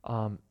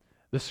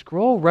 the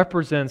scroll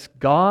represents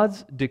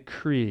God's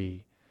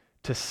decree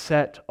to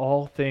set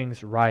all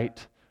things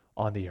right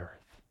on the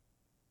earth.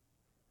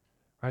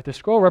 Right? The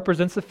scroll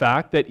represents the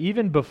fact that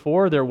even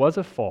before there was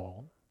a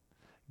fall,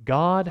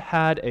 God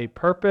had a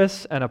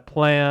purpose and a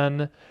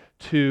plan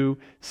to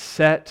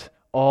set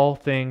all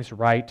things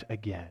right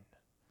again.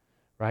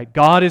 Right?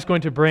 God is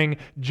going to bring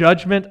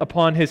judgment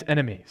upon His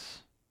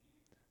enemies,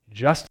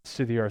 justice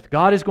to the earth.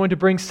 God is going to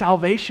bring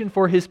salvation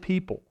for His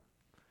people.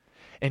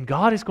 And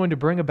God is going to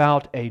bring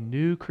about a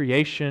new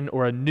creation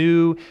or a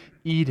new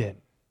Eden.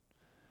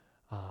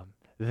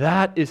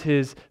 That is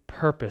His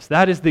purpose.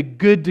 That is the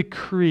good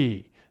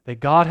decree that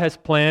God has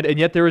planned, and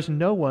yet there is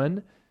no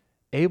one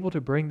able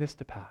to bring this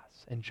to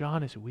pass. And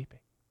John is weeping.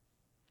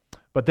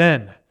 But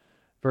then,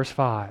 verse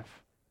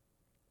 5,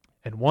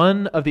 "And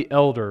one of the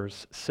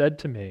elders said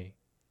to me,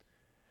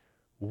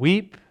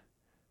 'Weep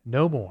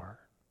no more.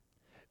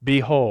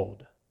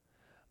 Behold,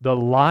 the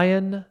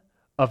Lion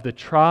of the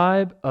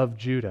tribe of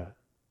Judah,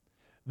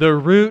 the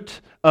Root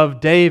of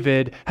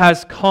David,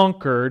 has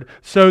conquered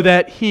so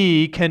that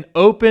He can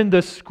open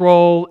the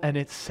scroll and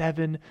its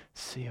 7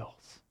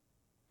 seals.'"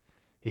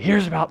 He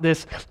hears about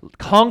this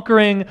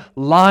conquering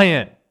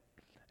lion.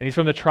 And he's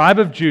from the tribe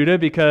of Judah,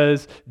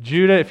 because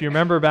Judah, if you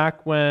remember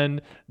back when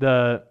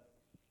the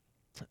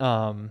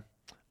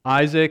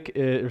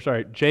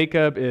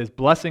Jacob is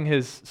blessing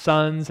his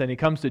sons, and he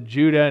comes to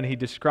Judah, and he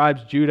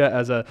describes Judah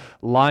as a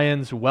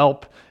lion's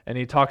whelp, and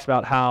he talks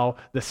about how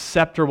the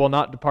scepter will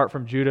not depart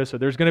from Judah. So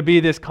there's going to be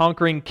this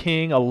conquering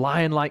king, a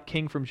lion-like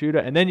king from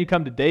Judah. And then you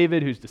come to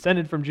David, who's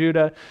descended from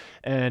Judah,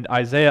 and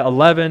Isaiah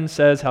 11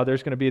 says how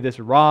there's going to be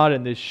this rod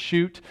and this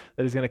shoot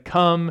that is going to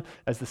come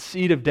as the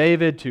seed of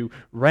David to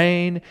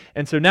reign.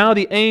 And so now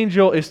the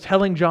angel is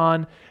telling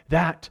John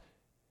that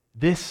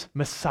this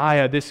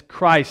Messiah, this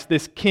Christ,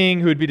 this King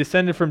who would be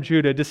descended from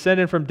Judah,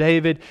 descended from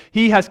David,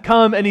 he has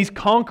come and he's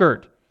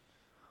conquered.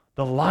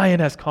 The lion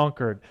has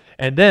conquered.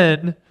 And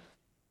then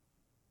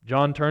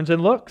John turns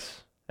and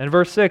looks. And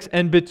verse 6,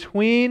 and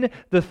between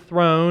the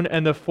throne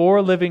and the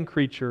four living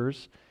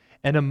creatures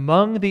and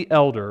among the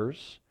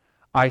elders,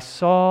 I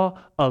saw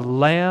a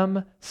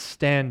lamb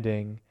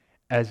standing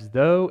as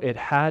though it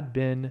had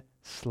been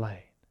slain.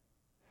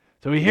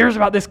 So he hears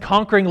about this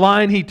conquering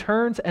lion. He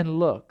turns and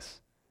looks.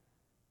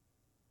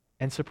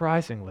 And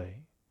surprisingly,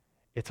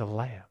 it's a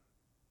lamb.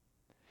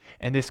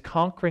 And this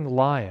conquering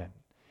lion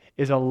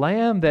is a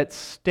lamb that's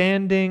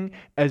standing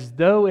as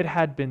though it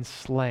had been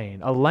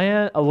slain. A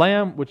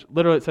lamb which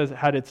literally it says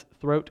had its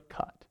throat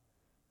cut.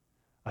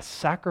 A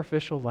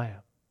sacrificial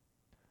lamb.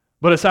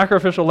 But a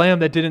sacrificial lamb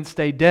that didn't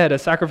stay dead. A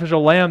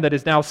sacrificial lamb that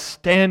is now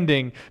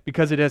standing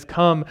because it has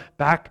come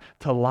back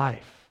to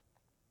life.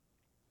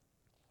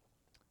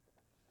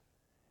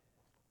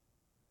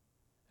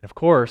 And of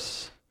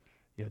course,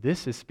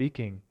 this is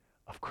speaking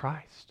of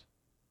Christ,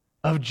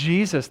 of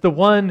Jesus, the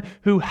one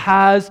who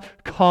has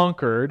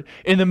conquered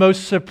in the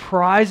most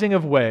surprising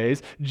of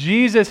ways.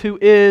 Jesus, who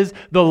is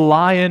the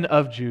Lion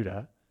of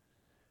Judah,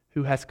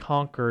 who has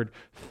conquered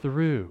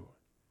through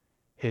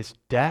his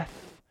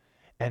death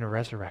and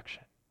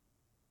resurrection.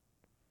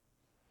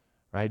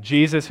 Right?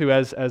 Jesus, who,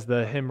 as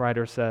the hymn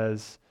writer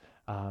says,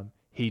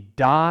 he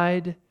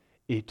died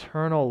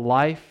eternal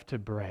life to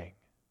bring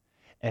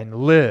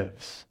and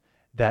lives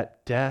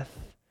that death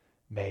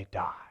may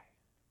die.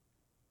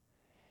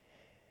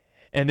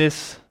 And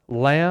this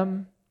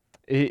lamb,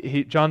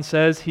 John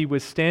says he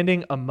was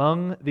standing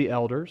among the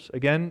elders.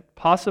 Again,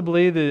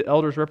 possibly the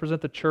elders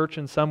represent the church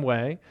in some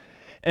way.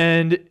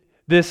 And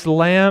this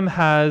lamb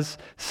has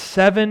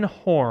 7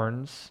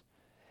 horns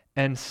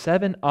and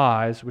 7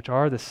 eyes, which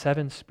are the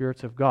 7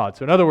 spirits of God.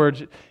 So in other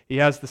words, he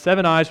has the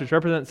 7 eyes, which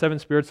represent 7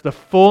 spirits, the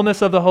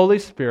fullness of the Holy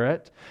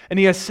Spirit. And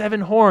he has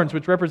 7 horns,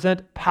 which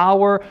represent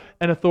power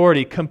and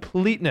authority,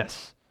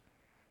 completeness.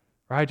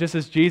 Right? Just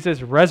as Jesus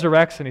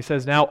resurrects and he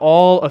says, now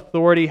all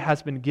authority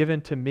has been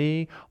given to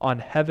me on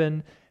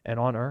heaven and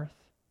on earth.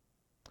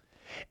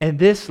 And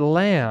this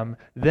lamb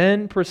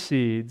then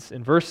proceeds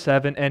in verse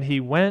 7, and he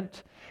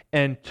went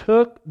and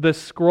took the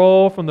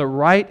scroll from the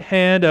right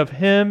hand of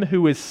him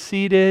who is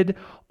seated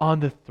on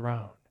the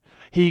throne.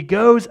 He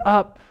goes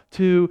up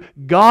to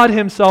God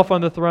himself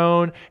on the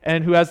throne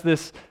and who has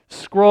this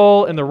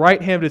scroll in the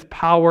right hand of his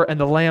power, and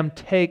the lamb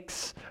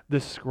takes the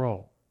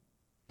scroll.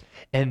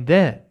 And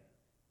then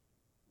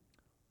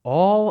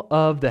all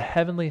of the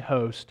heavenly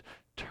host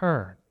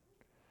turn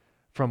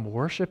from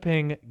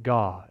worshiping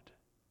God,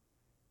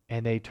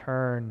 and they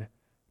turn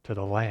to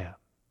the Lamb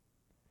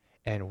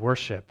and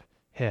worship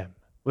him.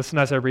 Listen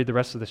as I read the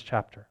rest of this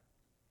chapter.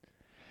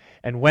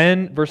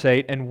 Verse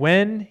 8, and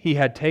when he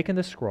had taken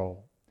the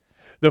scroll,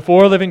 the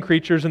 4 living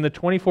creatures and the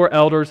 24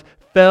 elders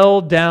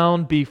fell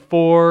down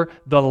before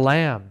the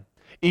Lamb,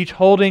 each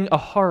holding a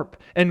harp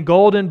and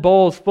golden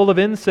bowls full of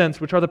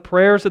incense, which are the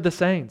prayers of the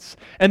saints.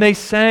 And they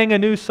sang a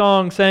new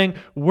song, saying,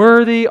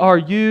 worthy are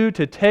you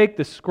to take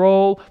the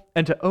scroll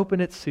and to open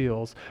its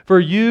seals,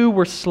 for you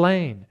were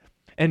slain,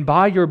 and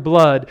by your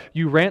blood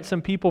you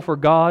ransomed people for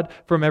God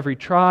from every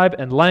tribe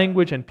and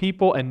language and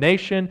people and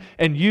nation,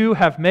 and you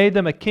have made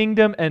them a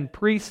kingdom and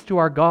priests to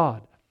our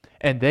God,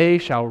 and they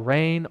shall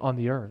reign on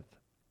the earth.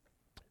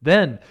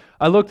 Then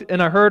I looked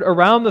and I heard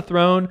around the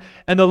throne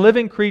and the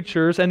living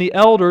creatures and the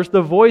elders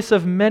the voice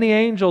of many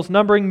angels,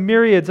 numbering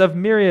myriads of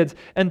myriads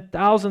and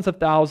thousands of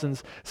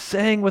thousands,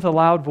 saying with a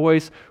loud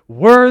voice,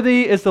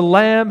 worthy is the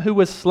Lamb who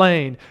was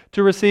slain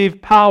to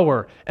receive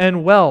power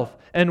and wealth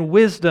and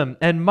wisdom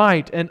and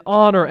might and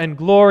honor and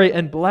glory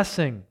and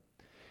blessing.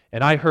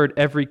 And I heard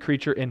every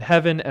creature in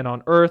heaven and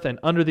on earth and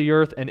under the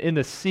earth and in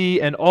the sea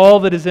and all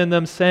that is in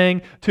them,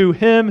 saying, to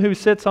him who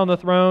sits on the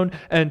throne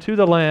and to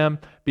the Lamb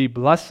be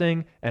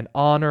blessing and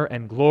honor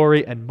and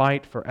glory and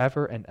might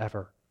forever and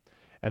ever.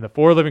 And the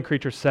 4 living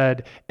creatures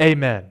said,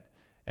 Amen.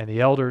 And the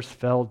elders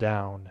fell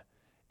down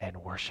and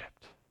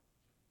worshiped.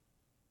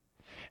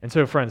 And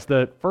so, friends,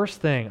 the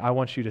first thing I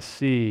want you to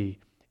see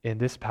in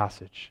this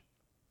passage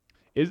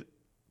is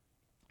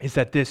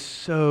that this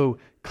so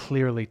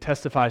clearly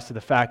testifies to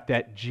the fact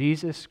that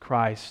Jesus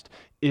Christ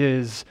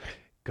is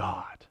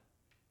God.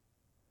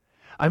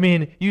 I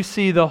mean, you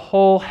see the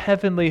whole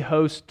heavenly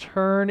host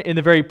turn in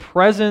the very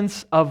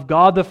presence of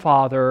God the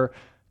Father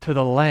to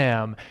the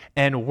Lamb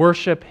and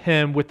worship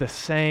him with the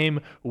same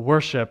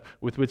worship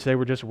with which they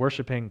were just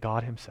worshiping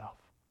God himself.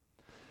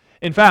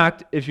 In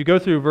fact, if you go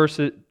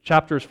through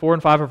chapters 4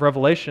 and 5 of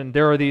Revelation,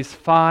 there are these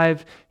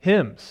 5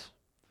 hymns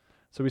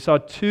So we saw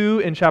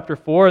 2 in chapter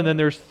 4, and then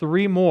there's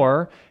 3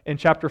 more in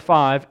chapter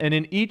 5. And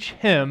in each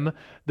hymn,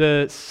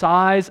 the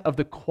size of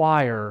the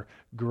choir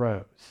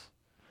grows.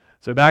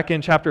 So back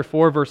in chapter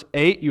 4, verse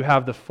 8, you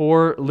have the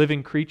 4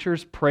 living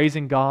creatures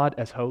praising God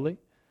as holy.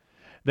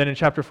 Then in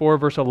chapter 4,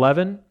 verse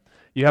 11,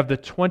 you have the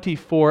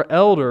 24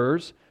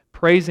 elders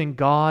praising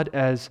God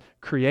as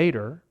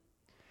creator.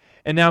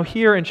 And now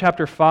here in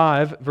chapter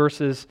 5,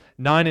 verses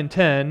 9 and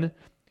 10,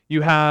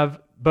 you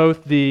have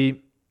both the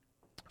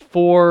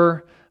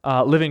 4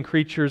 living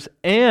creatures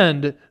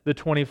and the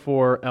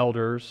 24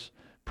 elders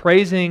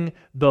praising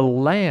the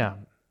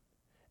Lamb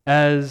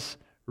as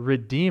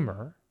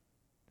Redeemer.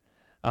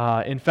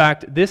 In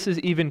fact, this is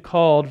even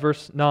called,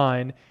 verse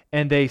 9,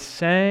 and they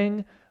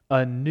sang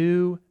a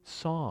new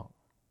song.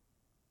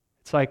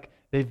 It's like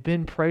they've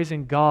been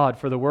praising God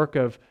for the work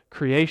of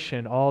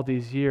creation all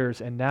these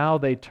years, and now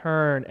they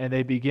turn and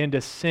they begin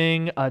to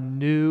sing a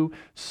new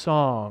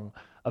song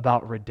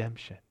about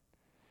redemption.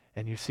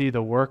 And you see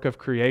the work of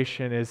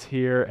creation is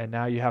here, and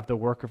now you have the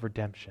work of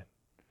redemption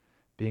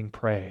being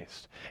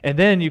praised. And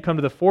then you come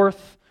to the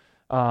fourth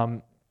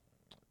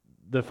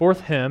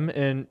hymn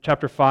in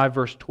chapter 5,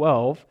 verse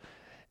 12,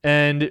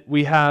 and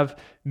we have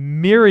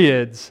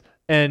myriads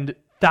and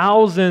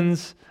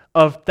thousands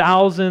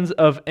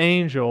of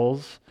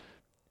angels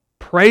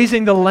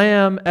praising the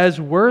Lamb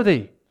as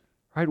worthy.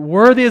 Right?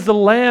 Worthy is the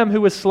Lamb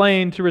who was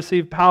slain to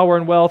receive power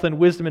and wealth and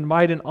wisdom and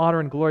might and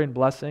honor and glory and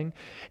blessing.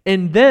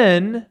 And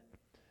then,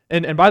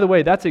 and by the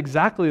way, that's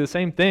exactly the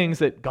same things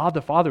that God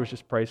the Father was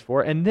just praised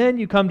for. And then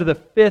you come to the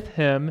 5th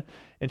hymn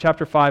in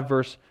chapter 5,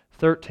 verse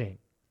 13.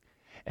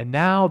 And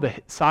now the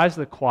size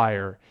of the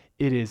choir,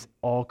 it is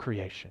all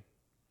creation.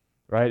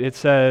 Right? It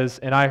says,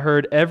 and I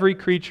heard every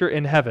creature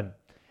in heaven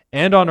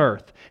and on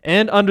earth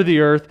and under the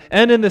earth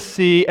and in the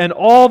sea and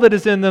all that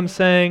is in them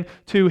saying,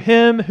 to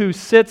him who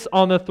sits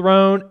on the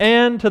throne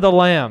and to the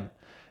Lamb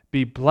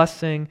be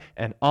blessing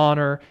and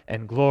honor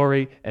and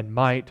glory and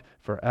might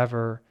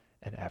forever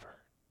and ever.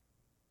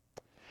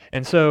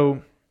 And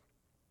so,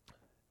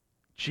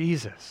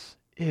 Jesus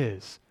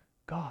is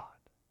God.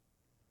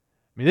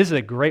 I mean, this is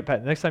a great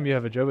path. Next time you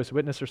have a Jehovah's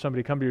Witness or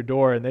somebody come to your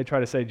door and they try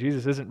to say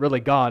Jesus isn't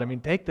really God, I mean,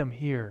 take them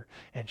here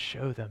and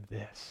show them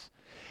this.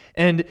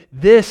 And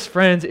this,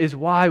 friends, is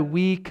why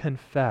we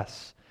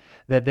confess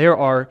that there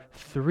are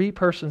 3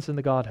 persons in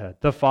the Godhead,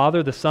 the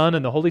Father, the Son,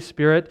 and the Holy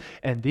Spirit,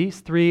 and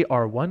these 3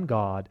 are one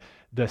God,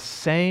 the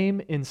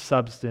same in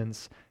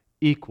substance,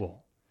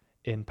 equal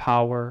in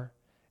power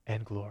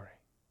and glory.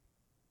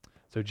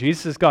 So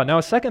Jesus is God. Now,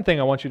 a second thing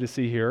I want you to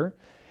see here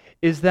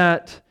is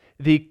that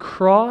the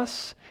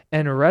cross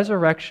and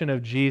resurrection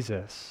of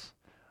Jesus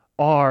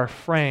are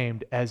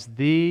framed as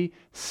the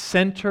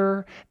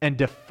center and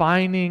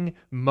defining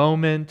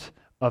moment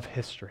of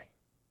history.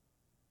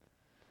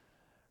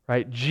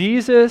 Right?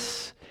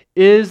 Jesus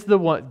is the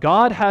one.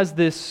 God has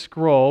this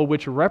scroll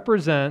which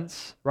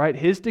represents, right,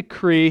 His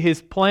decree,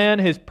 His plan,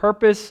 His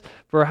purpose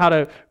for how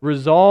to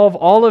resolve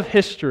all of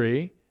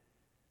history.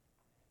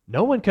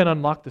 No one can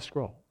unlock the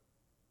scroll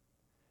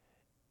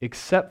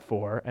except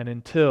for and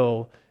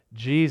until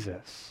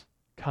Jesus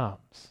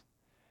comes,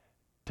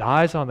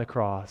 dies on the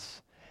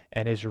cross,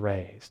 and is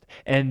raised.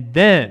 And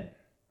then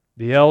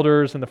the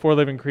elders and the 4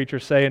 living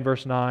creatures say in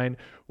verse 9,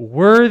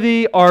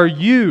 worthy are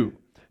you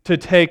to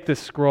take the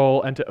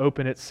scroll and to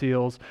open its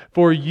seals,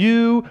 for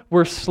you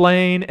were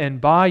slain, and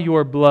by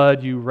your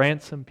blood you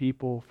ransom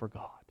people for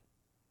God.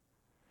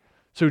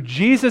 So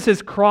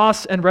Jesus'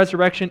 cross and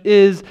resurrection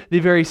is the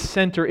very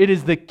center. It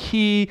is the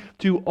key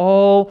to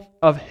all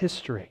of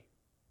history.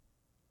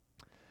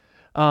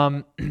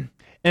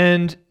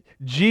 And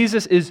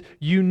Jesus is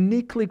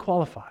uniquely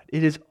qualified.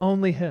 It is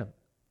only Him.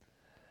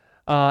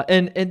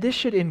 And this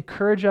should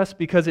encourage us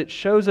because it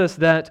shows us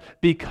that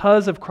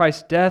because of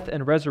Christ's death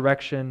and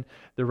resurrection,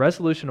 the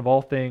resolution of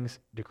all things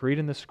decreed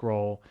in the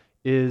scroll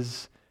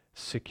is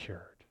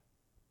secured.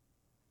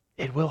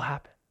 It will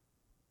happen.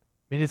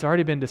 I mean, it's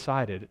already been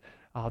decided.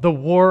 The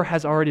war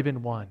has already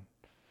been won.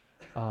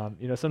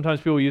 Sometimes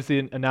people use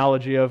the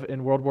analogy of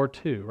in World War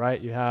II, right?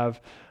 You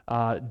have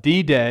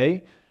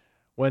D-Day,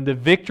 when the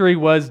victory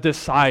was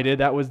decided.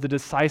 That was the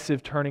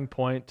decisive turning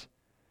point.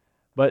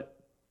 But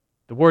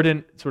the war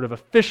didn't sort of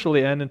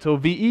officially end until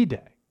VE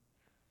Day.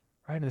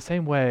 Right? In the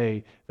same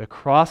way, the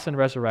cross and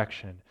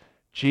resurrection,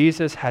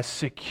 Jesus has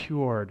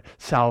secured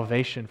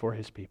salvation for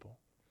His people.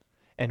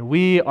 And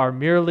we are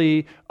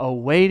merely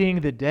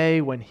awaiting the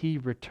day when He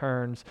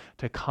returns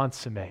to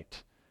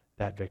consummate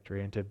that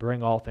victory and to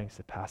bring all things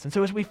to pass. And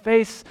so as we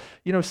face,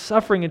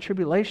 suffering and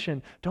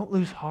tribulation, don't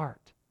lose heart.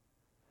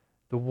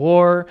 The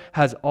war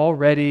has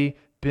already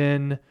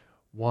been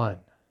won.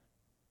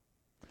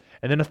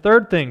 And then a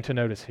third thing to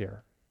notice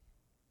here.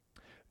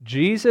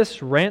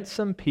 Jesus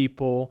ransomed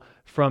people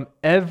from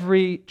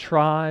every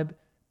tribe,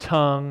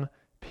 tongue,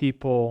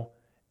 people,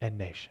 and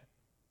nation.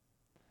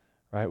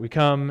 Right? We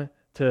come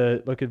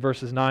to look at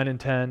verses 9 and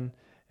 10,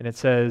 and it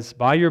says,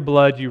 by your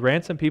blood you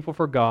ransom people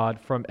for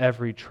God from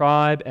every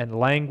tribe and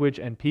language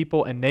and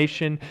people and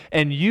nation,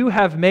 and you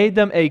have made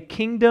them a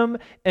kingdom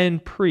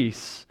and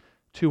priests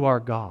to our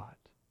God.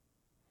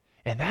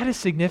 And that is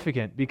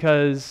significant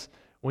because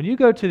when you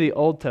go to the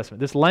Old Testament,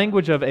 this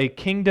language of a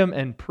kingdom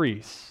and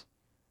priests,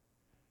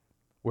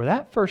 where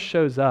that first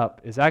shows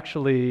up is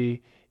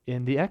actually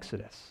in the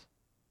Exodus.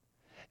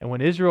 And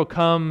when Israel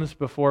comes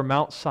before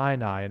Mount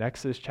Sinai in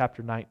Exodus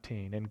chapter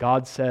 19, and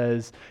God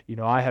says,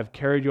 I have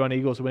carried you on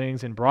eagle's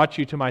wings and brought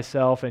you to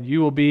myself, and you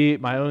will be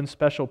my own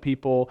special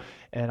people,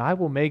 and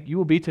you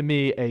will be to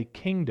me a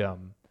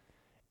kingdom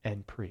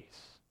and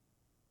priests.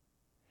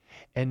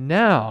 And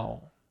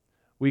now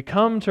we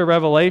come to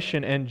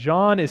Revelation, and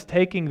John is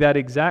taking that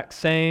exact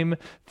same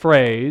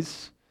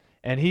phrase,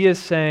 and he is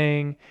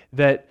saying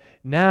that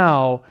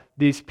now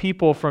these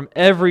people from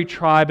every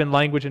tribe and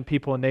language and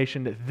people and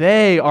nation,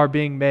 they are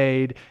being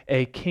made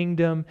a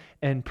kingdom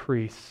and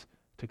priests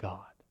to God.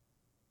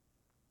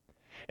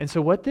 And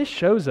so what this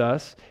shows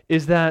us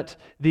is that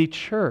the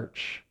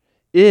church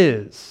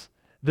is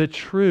the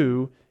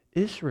true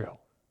Israel.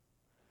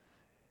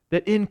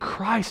 That in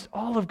Christ,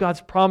 all of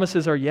God's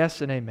promises are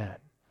yes and amen.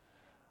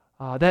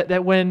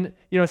 That when,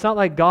 it's not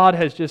like God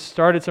has just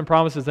started some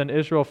promises and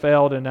Israel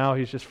failed and now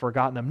He's just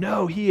forgotten them.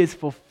 No, He is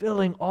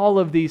fulfilling all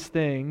of these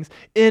things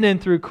in and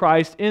through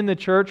Christ in the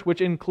church,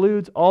 which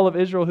includes all of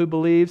Israel who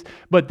believes,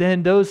 but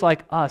then those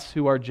like us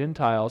who are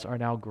Gentiles are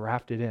now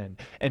grafted in.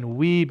 And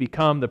we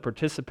become the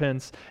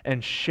participants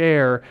and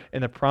share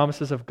in the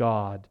promises of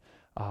God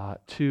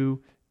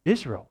to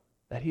Israel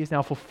that He is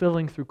now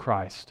fulfilling through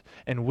Christ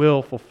and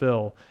will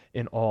fulfill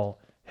in all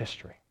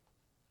history.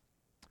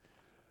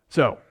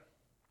 So,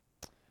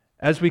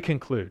 as we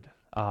conclude,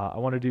 I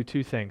want to do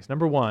two things.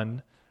 Number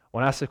one, I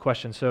want to ask the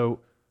question, so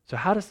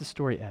how does the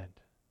story end?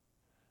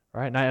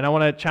 All right, and I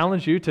want to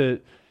challenge you to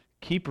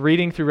keep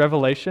reading through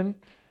Revelation,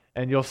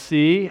 and you'll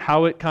see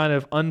how it kind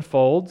of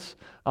unfolds.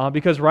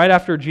 Because right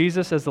after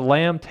Jesus, as the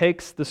Lamb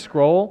takes the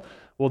scroll,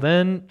 well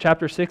then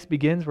chapter 6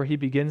 begins where He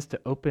begins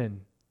to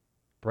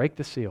break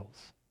the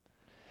seals.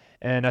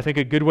 And I think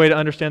a good way to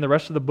understand the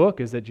rest of the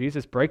book is that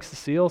Jesus breaks the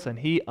seals and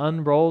He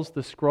unrolls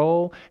the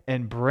scroll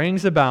and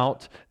brings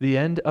about the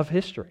end of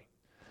history.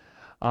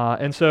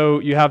 And so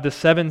you have the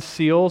 7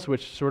 seals,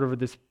 which sort of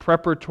this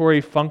preparatory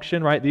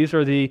function, right? These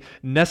are the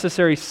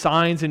necessary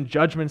signs and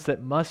judgments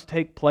that must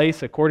take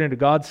place according to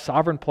God's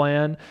sovereign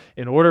plan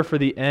in order for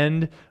the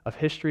end of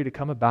history to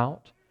come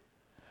about.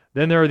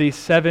 Then there are these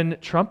 7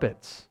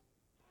 trumpets.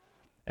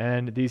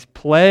 And these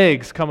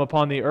plagues come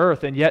upon the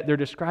earth, and yet they're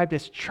described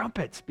as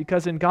trumpets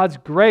because in God's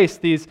grace,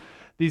 these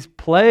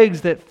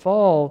plagues that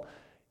fall,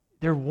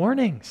 they're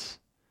warnings.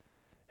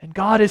 And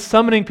God is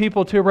summoning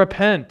people to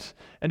repent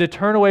and to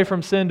turn away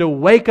from sin, to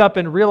wake up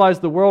and realize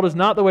the world is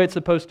not the way it's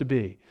supposed to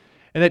be,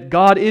 and that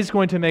God is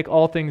going to make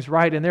all things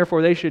right, and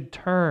therefore they should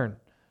turn.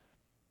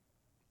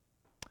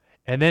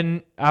 And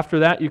then after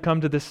that, you come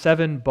to the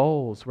 7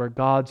 bowls where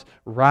God's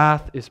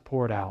wrath is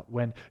poured out,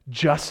 when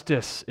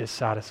justice is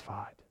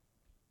satisfied.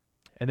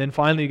 And then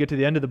finally you get to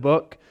the end of the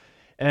book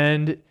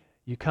and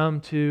you come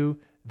to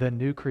the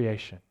new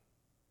creation.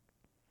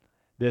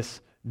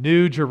 This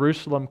new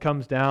Jerusalem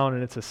comes down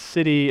and it's a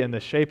city in the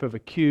shape of a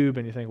cube,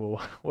 and you think,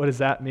 well, what does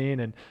that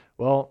mean? And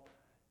well,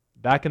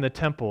 back in the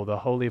temple, the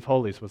Holy of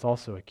Holies was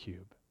also a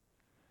cube.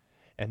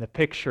 And the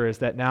picture is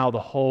that now the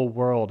whole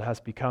world has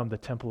become the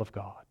temple of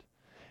God.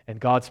 And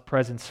God's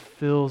presence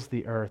fills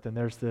the earth, and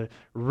there's the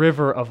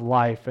river of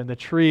life and the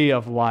tree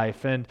of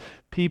life, and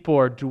people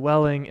are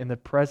dwelling in the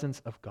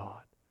presence of God.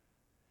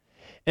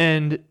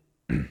 And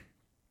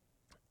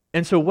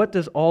so what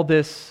does all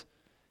this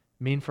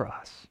mean for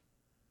us?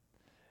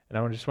 And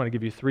I just want to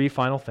give you 3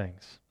 final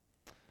things.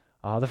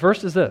 The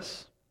first is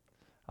this.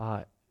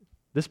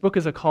 This book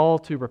is a call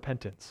to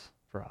repentance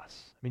for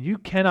us. I mean, you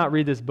cannot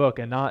read this book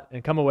and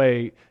come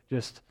away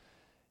just,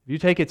 if you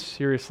take it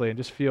seriously and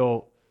just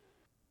feel,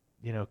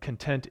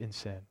 content in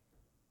sin.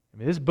 I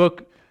mean, this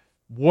book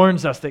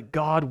warns us that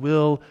God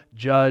will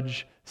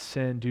judge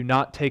sin. Do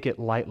not take it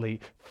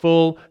lightly.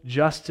 Full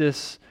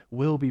justice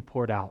will be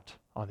poured out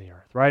on the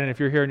earth, right? And if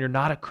you're here and you're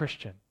not a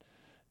Christian,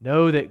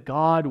 know that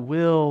God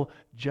will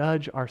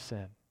judge our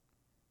sin.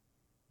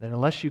 Then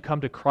unless you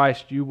come to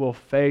Christ, you will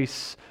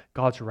face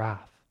God's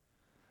wrath.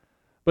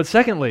 But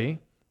secondly,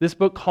 this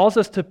book calls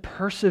us to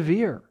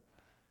persevere.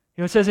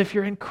 It says if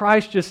you're in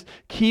Christ, just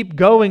keep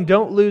going.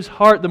 Don't lose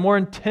heart. The more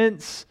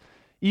intense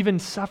even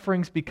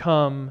sufferings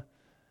become,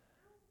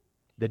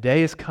 the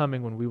day is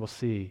coming when we will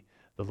see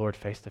the Lord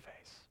face to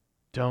face.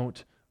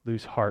 Don't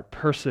lose heart.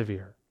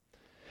 Persevere.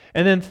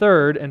 And then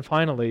third and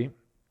finally,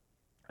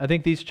 I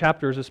think these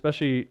chapters,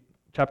 especially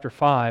chapter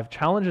 5,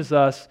 challenges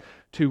us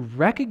to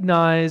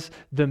recognize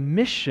the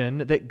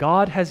mission that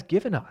God has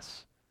given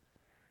us.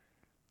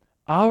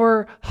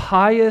 Our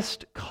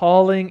highest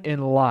calling in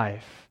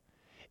life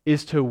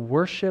is to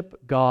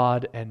worship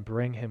God and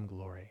bring Him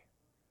glory.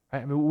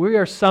 Right? I mean, we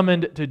are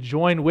summoned to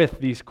join with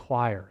these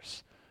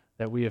choirs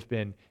that we have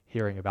been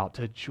hearing about,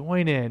 to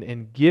join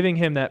in giving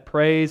Him that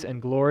praise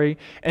and glory.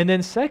 And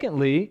then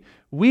secondly,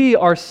 we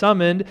are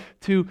summoned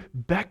to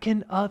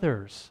beckon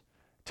others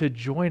to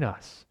join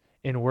us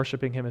in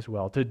worshiping Him as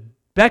well, to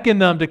beckon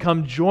them to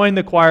come join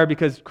the choir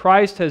because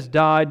Christ has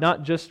died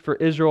not just for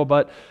Israel,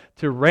 but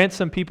to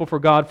ransom people for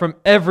God from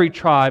every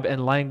tribe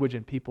and language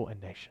and people and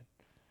nation.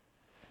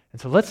 And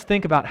so let's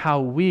think about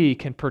how we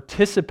can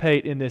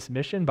participate in this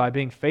mission by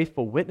being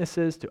faithful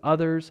witnesses to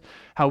others,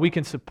 how we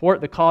can support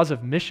the cause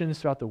of missions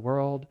throughout the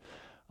world,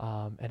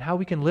 and how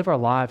we can live our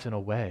lives in a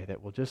way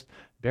that will just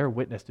bear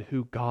witness to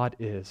who God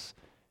is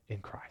in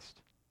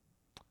Christ.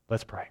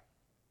 Let's pray.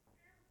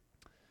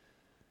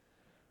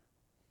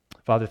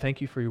 Father,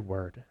 thank you for your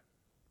word.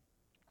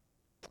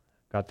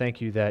 God,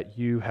 thank you that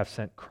you have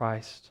sent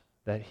Christ,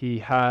 that he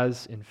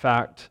has, in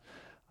fact,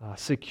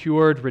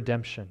 secured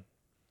redemption,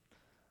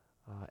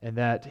 and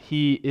that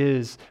he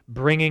is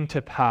bringing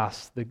to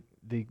pass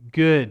the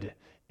good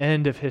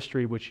end of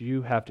history which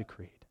you have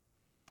decreed.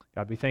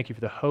 God, we thank you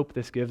for the hope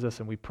this gives us,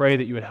 and we pray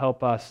that you would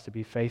help us to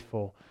be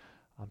faithful,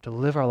 to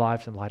live our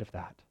lives in light of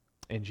that.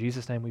 In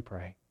Jesus' name we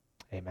pray.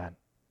 Amen.